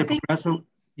attend the Progressive,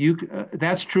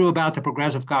 that's true about the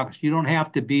Progressive Caucus. You don't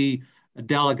have to be a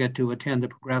delegate to attend the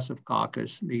Progressive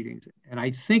Caucus meetings. And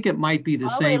I think it might be the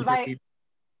same for people.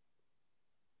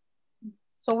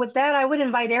 So with that, I would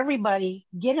invite everybody,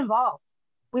 get involved.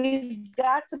 We've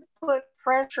got to put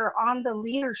pressure on the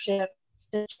leadership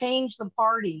to change the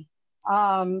party.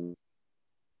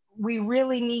 We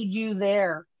really need you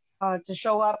there to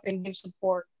show up and give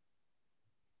support.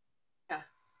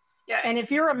 Yeah. And if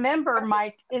you're a member,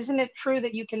 Mike, isn't it true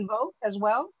that you can vote as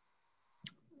well?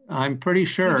 I'm pretty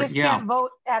sure, you just can't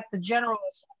vote at the General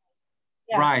Assembly.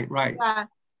 Yeah. Right. Yeah.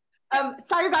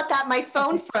 Sorry about that. My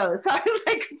phone froze. So I was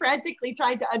like frantically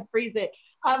trying to unfreeze it.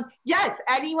 Yes,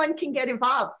 anyone can get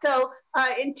involved. So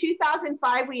in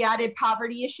 2005, we added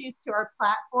poverty issues to our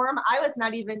platform. I was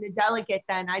not even the delegate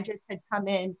then. I just had come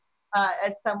in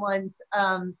as someone's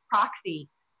proxy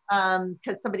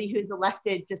because somebody who's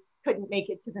elected just couldn't make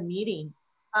it to the meeting.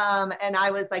 And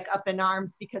I was like up in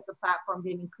arms because the platform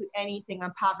didn't include anything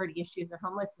on poverty issues or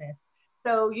homelessness.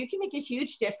 So you can make a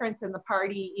huge difference in the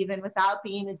party even without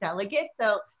being a delegate.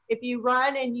 So if you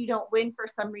run and you don't win for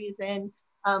some reason,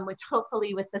 which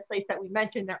hopefully with the slates that we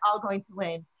mentioned, they're all going to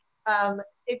win.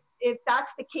 If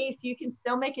that's the case, you can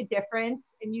still make a difference,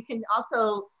 and you can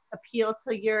also appeal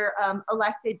to your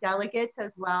elected delegates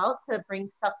as well to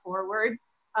bring stuff forward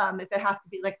if it has to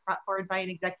be like brought forward by an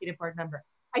executive board member.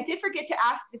 I did forget to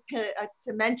ask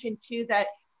to mention too that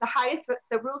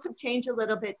the rules have changed a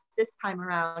little bit this time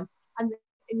around. And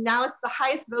now it's the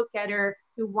highest vote getter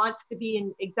who wants to be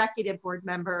an executive board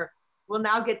member will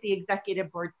now get the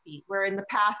executive board seat, where in the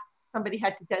past, somebody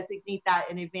had to designate that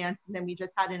in advance, and then we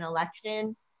just had an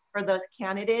election for those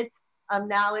candidates.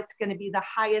 Now it's going to be the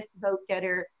highest vote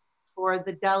getter for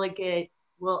the delegate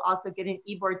will also get an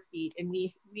e-board seat, and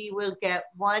we will get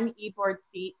one e-board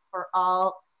seat for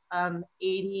all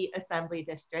 80 assembly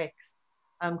districts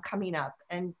coming up.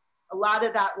 And a lot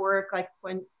of that work, like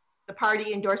when the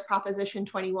party endorsed Proposition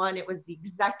 21, it was the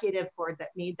executive board that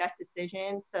made that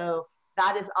decision. So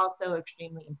that is also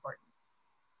extremely important.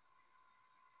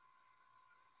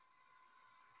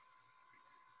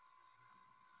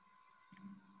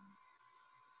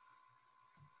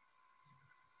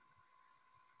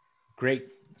 Great.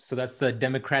 So that's the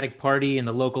Democratic Party and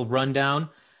the local rundown.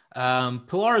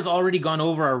 Pilar has already gone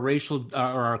over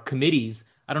our committees.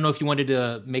 I don't know if you wanted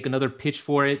to make another pitch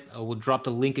for it. We'll drop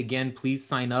the link again. Please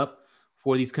sign up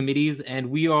for these committees. And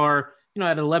we are,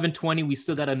 at 11:20, we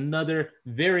still got another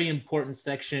very important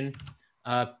section.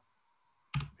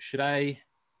 Should I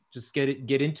just get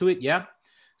into it? Yeah.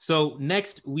 So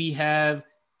next we have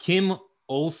Kim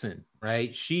Olson,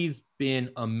 right? She's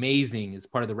been amazing as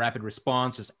part of the rapid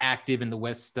response, just active in the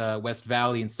West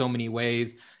Valley in so many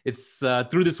ways. It's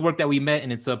through this work that we met,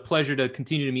 and it's a pleasure to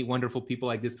continue to meet wonderful people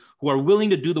like this who are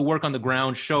willing to do the work on the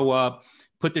ground, show up,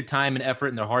 put their time and effort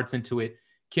and their hearts into it.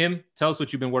 Kim, tell us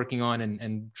what you've been working on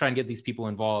and try and get these people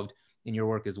involved in your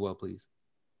work as well, please.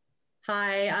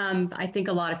 Hi, I think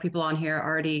a lot of people on here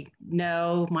already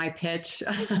know my pitch,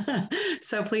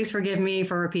 so please forgive me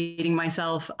for repeating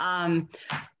myself.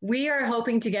 We are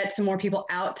hoping to get some more people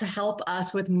out to help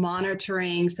us with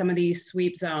monitoring some of these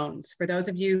sweep zones. For those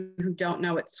of you who don't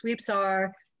know what sweeps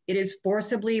are, it is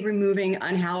forcibly removing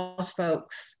unhoused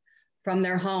folks from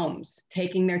their homes,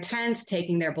 taking their tents,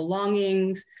 taking their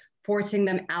belongings, forcing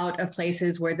them out of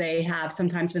places where they have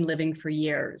sometimes been living for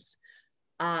years.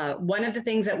 One of the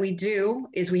things that we do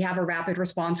is we have a rapid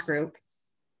response group,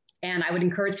 and I would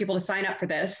encourage people to sign up for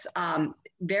this.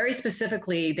 Very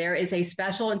specifically, there is a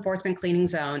special enforcement cleaning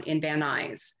zone in Van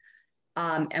Nuys.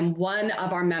 And one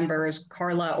of our members,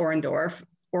 Carla Orendorf,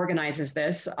 organizes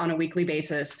this on a weekly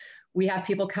basis. We have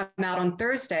people come out on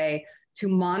Thursday to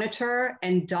monitor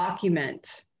and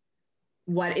document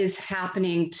what is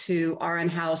happening to our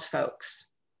unhoused folks.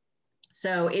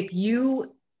 So if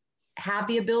you have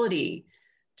the ability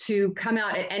to come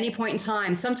out at any point in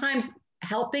time, sometimes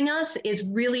helping us is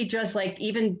really just like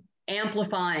even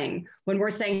amplifying when we're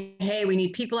saying, hey, we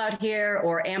need people out here,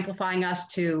 or amplifying us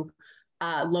to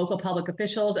local public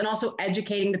officials, and also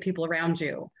educating the people around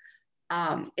you.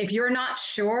 If you're not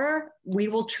sure, we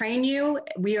will train you.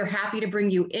 We are happy to bring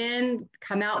you in,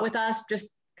 come out with us, just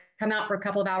come out for a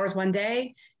couple of hours one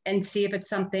day and see if it's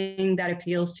something that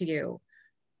appeals to you.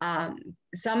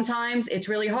 Sometimes it's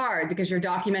really hard because you're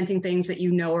documenting things that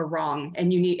you know are wrong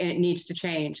and it needs to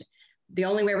change. The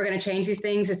only way we're going to change these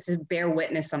things is to bear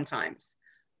witness sometimes.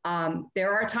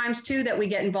 There are times too that we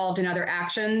get involved in other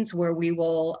actions where we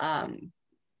will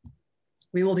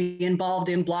be involved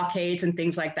in blockades and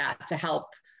things like that to help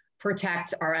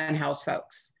protect our unhoused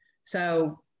folks.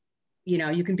 So, you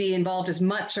know, you can be involved as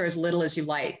much or as little as you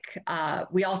like.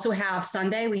 We also have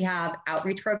Sunday, we have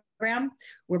outreach program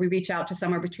where we reach out to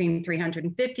somewhere between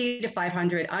 350 to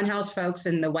 500 unhoused folks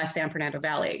in the West San Fernando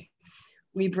Valley.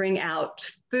 We bring out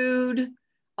food,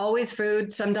 always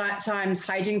food, sometimes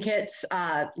hygiene kits.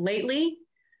 Lately,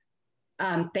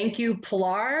 thank you,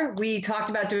 Pilar. We talked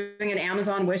about doing an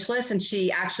Amazon wish list, and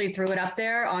she actually threw it up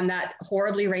there on that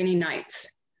horribly rainy night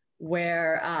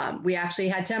where we actually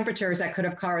had temperatures that could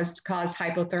have caused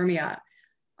hypothermia.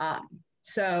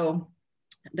 So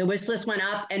the wish list went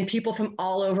up, and people from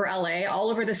all over LA, all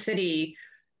over the city,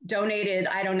 donated,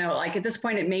 I don't know, like at this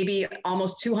point, it may be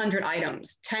almost 200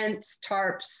 items: tents,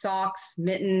 tarps, socks,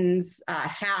 mittens,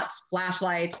 hats,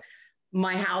 flashlights.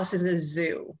 My house is a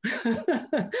zoo.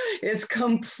 It's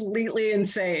completely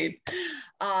insane.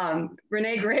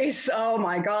 Renee Grace, oh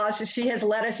my gosh, she has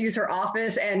let us use her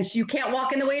office, and you can't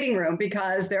walk in the waiting room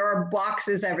because there are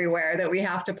boxes everywhere that we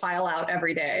have to pile out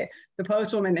every day. The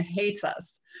postwoman hates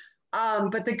us.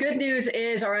 But the good news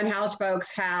is our unhoused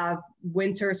folks have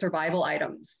winter survival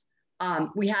items.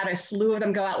 We had a slew of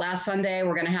them go out last Sunday.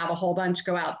 We're gonna have a whole bunch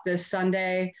go out this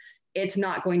Sunday. It's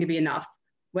not going to be enough.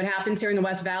 What happens here in the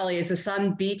West Valley is the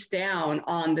sun beats down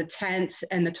on the tents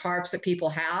and the tarps that people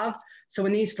have. So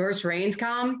when these first rains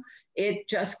come, it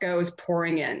just goes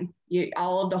pouring in.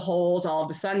 All of the holes, all of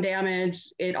the sun damage,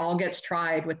 it all gets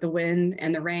tried with the wind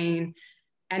and the rain,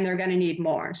 and they're gonna need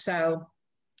more. So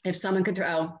if someone could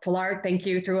throw, Pilar, thank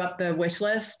you, threw up the wish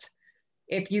list.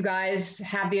 If you guys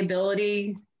have the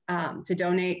ability to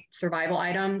donate survival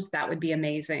items, that would be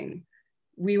amazing.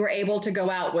 We were able to go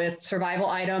out with survival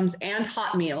items and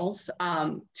hot meals,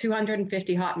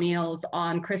 250 hot meals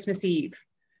on Christmas Eve.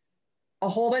 A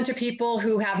whole bunch of people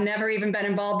who have never even been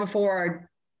involved before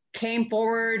came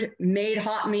forward, made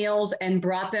hot meals, and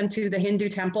brought them to the Hindu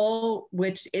temple,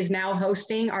 which is now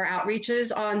hosting our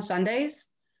outreaches on Sundays,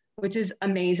 which is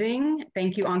amazing.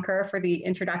 Thank you, Ankur, for the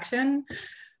introduction.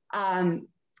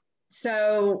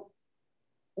 So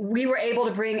we were able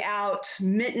to bring out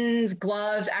mittens,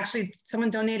 gloves. Actually, someone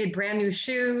donated brand new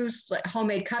shoes, like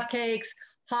homemade cupcakes,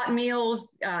 hot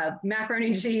meals, macaroni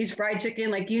and cheese, fried chicken,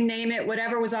 like you name it,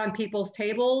 whatever was on people's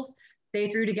tables. They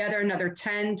threw together another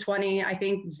 10, 20, I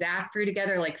think Zach threw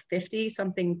together like 50,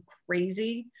 something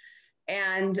crazy.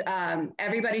 And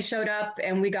everybody showed up,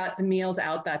 and we got the meals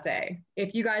out that day.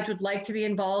 If you guys would like to be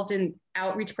involved in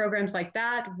outreach programs like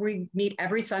that, we meet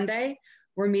every Sunday.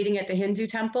 We're meeting at the Hindu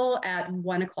temple at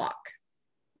 1 o'clock.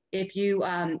 If you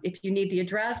need the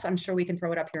address, I'm sure we can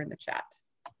throw it up here in the chat.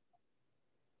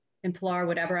 And Pilar,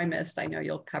 whatever I missed, I know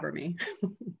you'll cover me.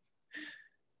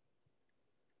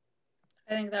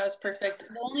 I think that was perfect.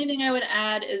 The only thing I would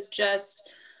add is just,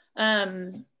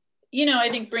 you know, I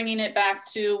think bringing it back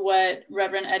to what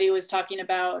Reverend Eddie was talking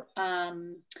about,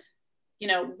 you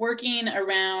know, working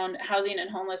around housing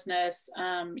and homelessness.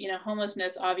 You know,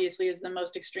 homelessness obviously is the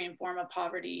most extreme form of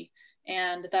poverty.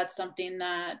 And that's something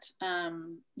that,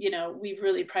 you know, we've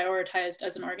really prioritized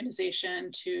as an organization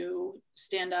to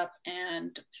stand up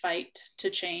and fight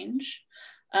to change.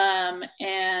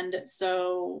 And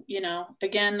so, you know,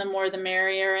 again, the more the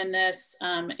merrier in this.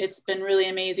 It's been really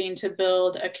amazing to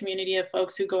build a community of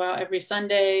folks who go out every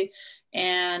Sunday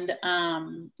and,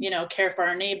 you know, care for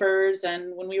our neighbors.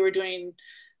 And when we were doing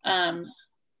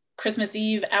Christmas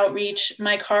Eve outreach,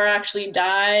 my car actually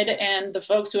died, and the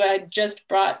folks who I just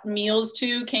brought meals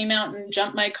to came out and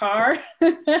jumped my car,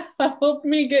 helped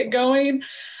me get going.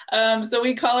 So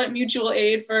we call it mutual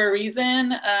aid for a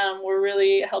reason. We're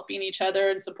really helping each other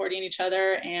and supporting each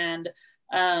other. And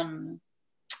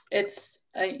it's,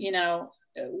 you know,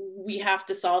 we have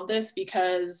to solve this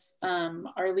because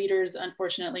our leaders,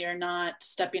 unfortunately, are not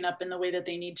stepping up in the way that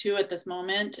they need to at this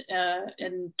moment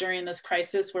and during this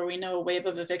crisis where we know a wave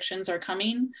of evictions are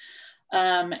coming.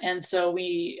 And so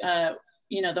we,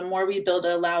 you know, the more we build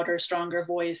a louder, stronger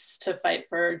voice to fight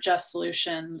for just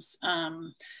solutions,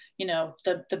 you know,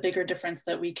 the bigger difference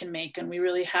that we can make. And we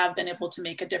really have been able to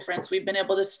make a difference. We've been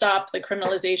able to stop the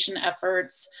criminalization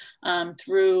efforts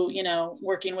through, you know,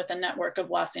 working with a network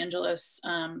of Los Angeles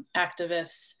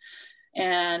activists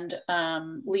and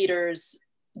leaders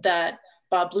that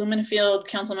Bob Blumenfield,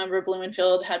 Councilmember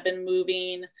Blumenfield, had been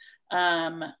moving,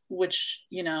 which,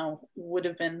 you know, would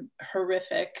have been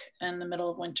horrific in the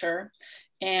middle of winter.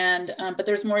 And, but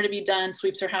there's more to be done.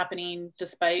 Sweeps are happening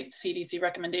despite CDC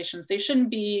recommendations. They shouldn't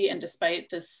be, and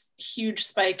despite this huge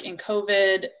spike in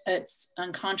COVID, it's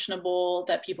unconscionable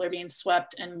that people are being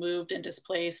swept and moved and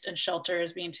displaced, and shelter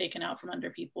is being taken out from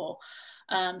under people.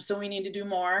 So we need to do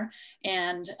more,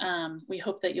 and we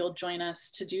hope that you'll join us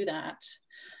to do that.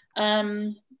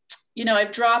 you know,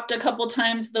 I've dropped a couple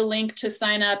times the link to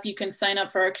sign up. You can sign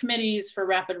up for our committees for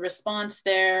rapid response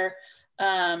there.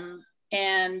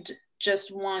 And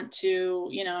just want to,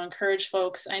 you know, encourage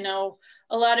folks. I know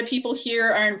a lot of people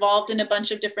here are involved in a bunch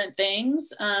of different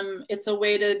things. It's a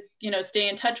way to, you know, stay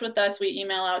in touch with us. We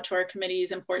email out to our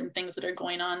committees important things that are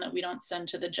going on that we don't send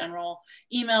to the general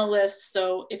email list.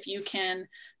 So if you can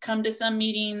come to some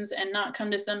meetings and not come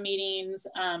to some meetings,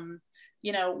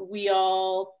 you know, we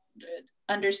all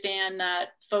understand that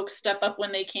folks step up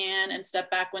when they can and step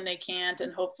back when they can't,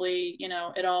 and hopefully, you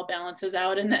know, it all balances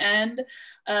out in the end.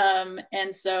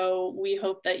 And so we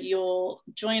hope that you'll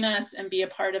join us and be a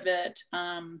part of it,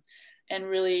 and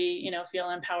really, you know, feel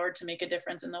empowered to make a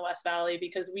difference in the West Valley,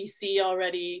 because we see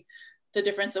already the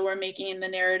difference that we're making. The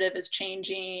narrative is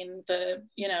changing. The,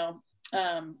 you know,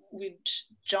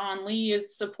 John Lee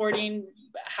is supporting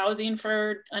housing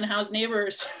for unhoused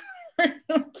neighbors.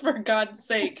 For God's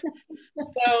sake.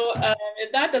 So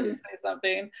if that doesn't say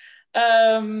something.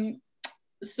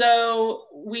 So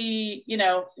we, you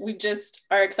know, we just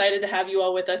are excited to have you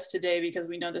all with us today, because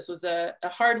we know this was a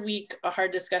hard week, a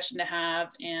hard discussion to have,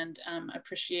 and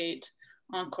appreciate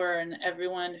Encore and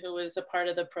everyone who was a part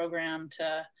of the program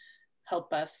to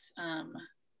help us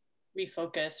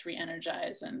refocus,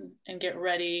 re-energize, and get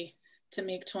ready to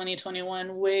make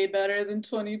 2021 way better than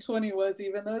 2020 was,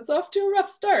 even though it's off to a rough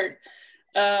start.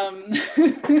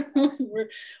 We're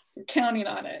counting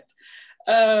on it.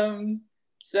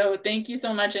 So thank you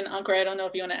so much. And Encore, I don't know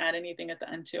if you want to add anything at the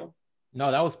end too.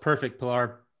 No, that was perfect,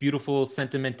 Pilar. Beautiful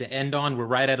sentiment to end on. We're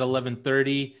right at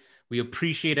 11:30. We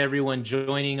appreciate everyone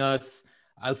joining us.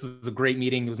 This was a great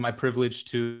meeting. It was my privilege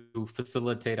to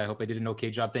facilitate. I hope I did an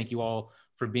okay job. Thank you all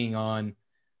for being on.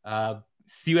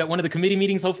 See you at one of the committee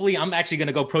meetings. Hopefully, I'm actually going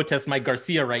to go protest Mike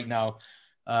Garcia right now,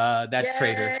 that Yay.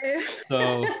 traitor.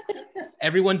 So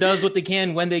everyone does what they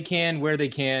can, when they can, where they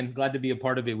can. Glad to be a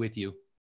part of it with you.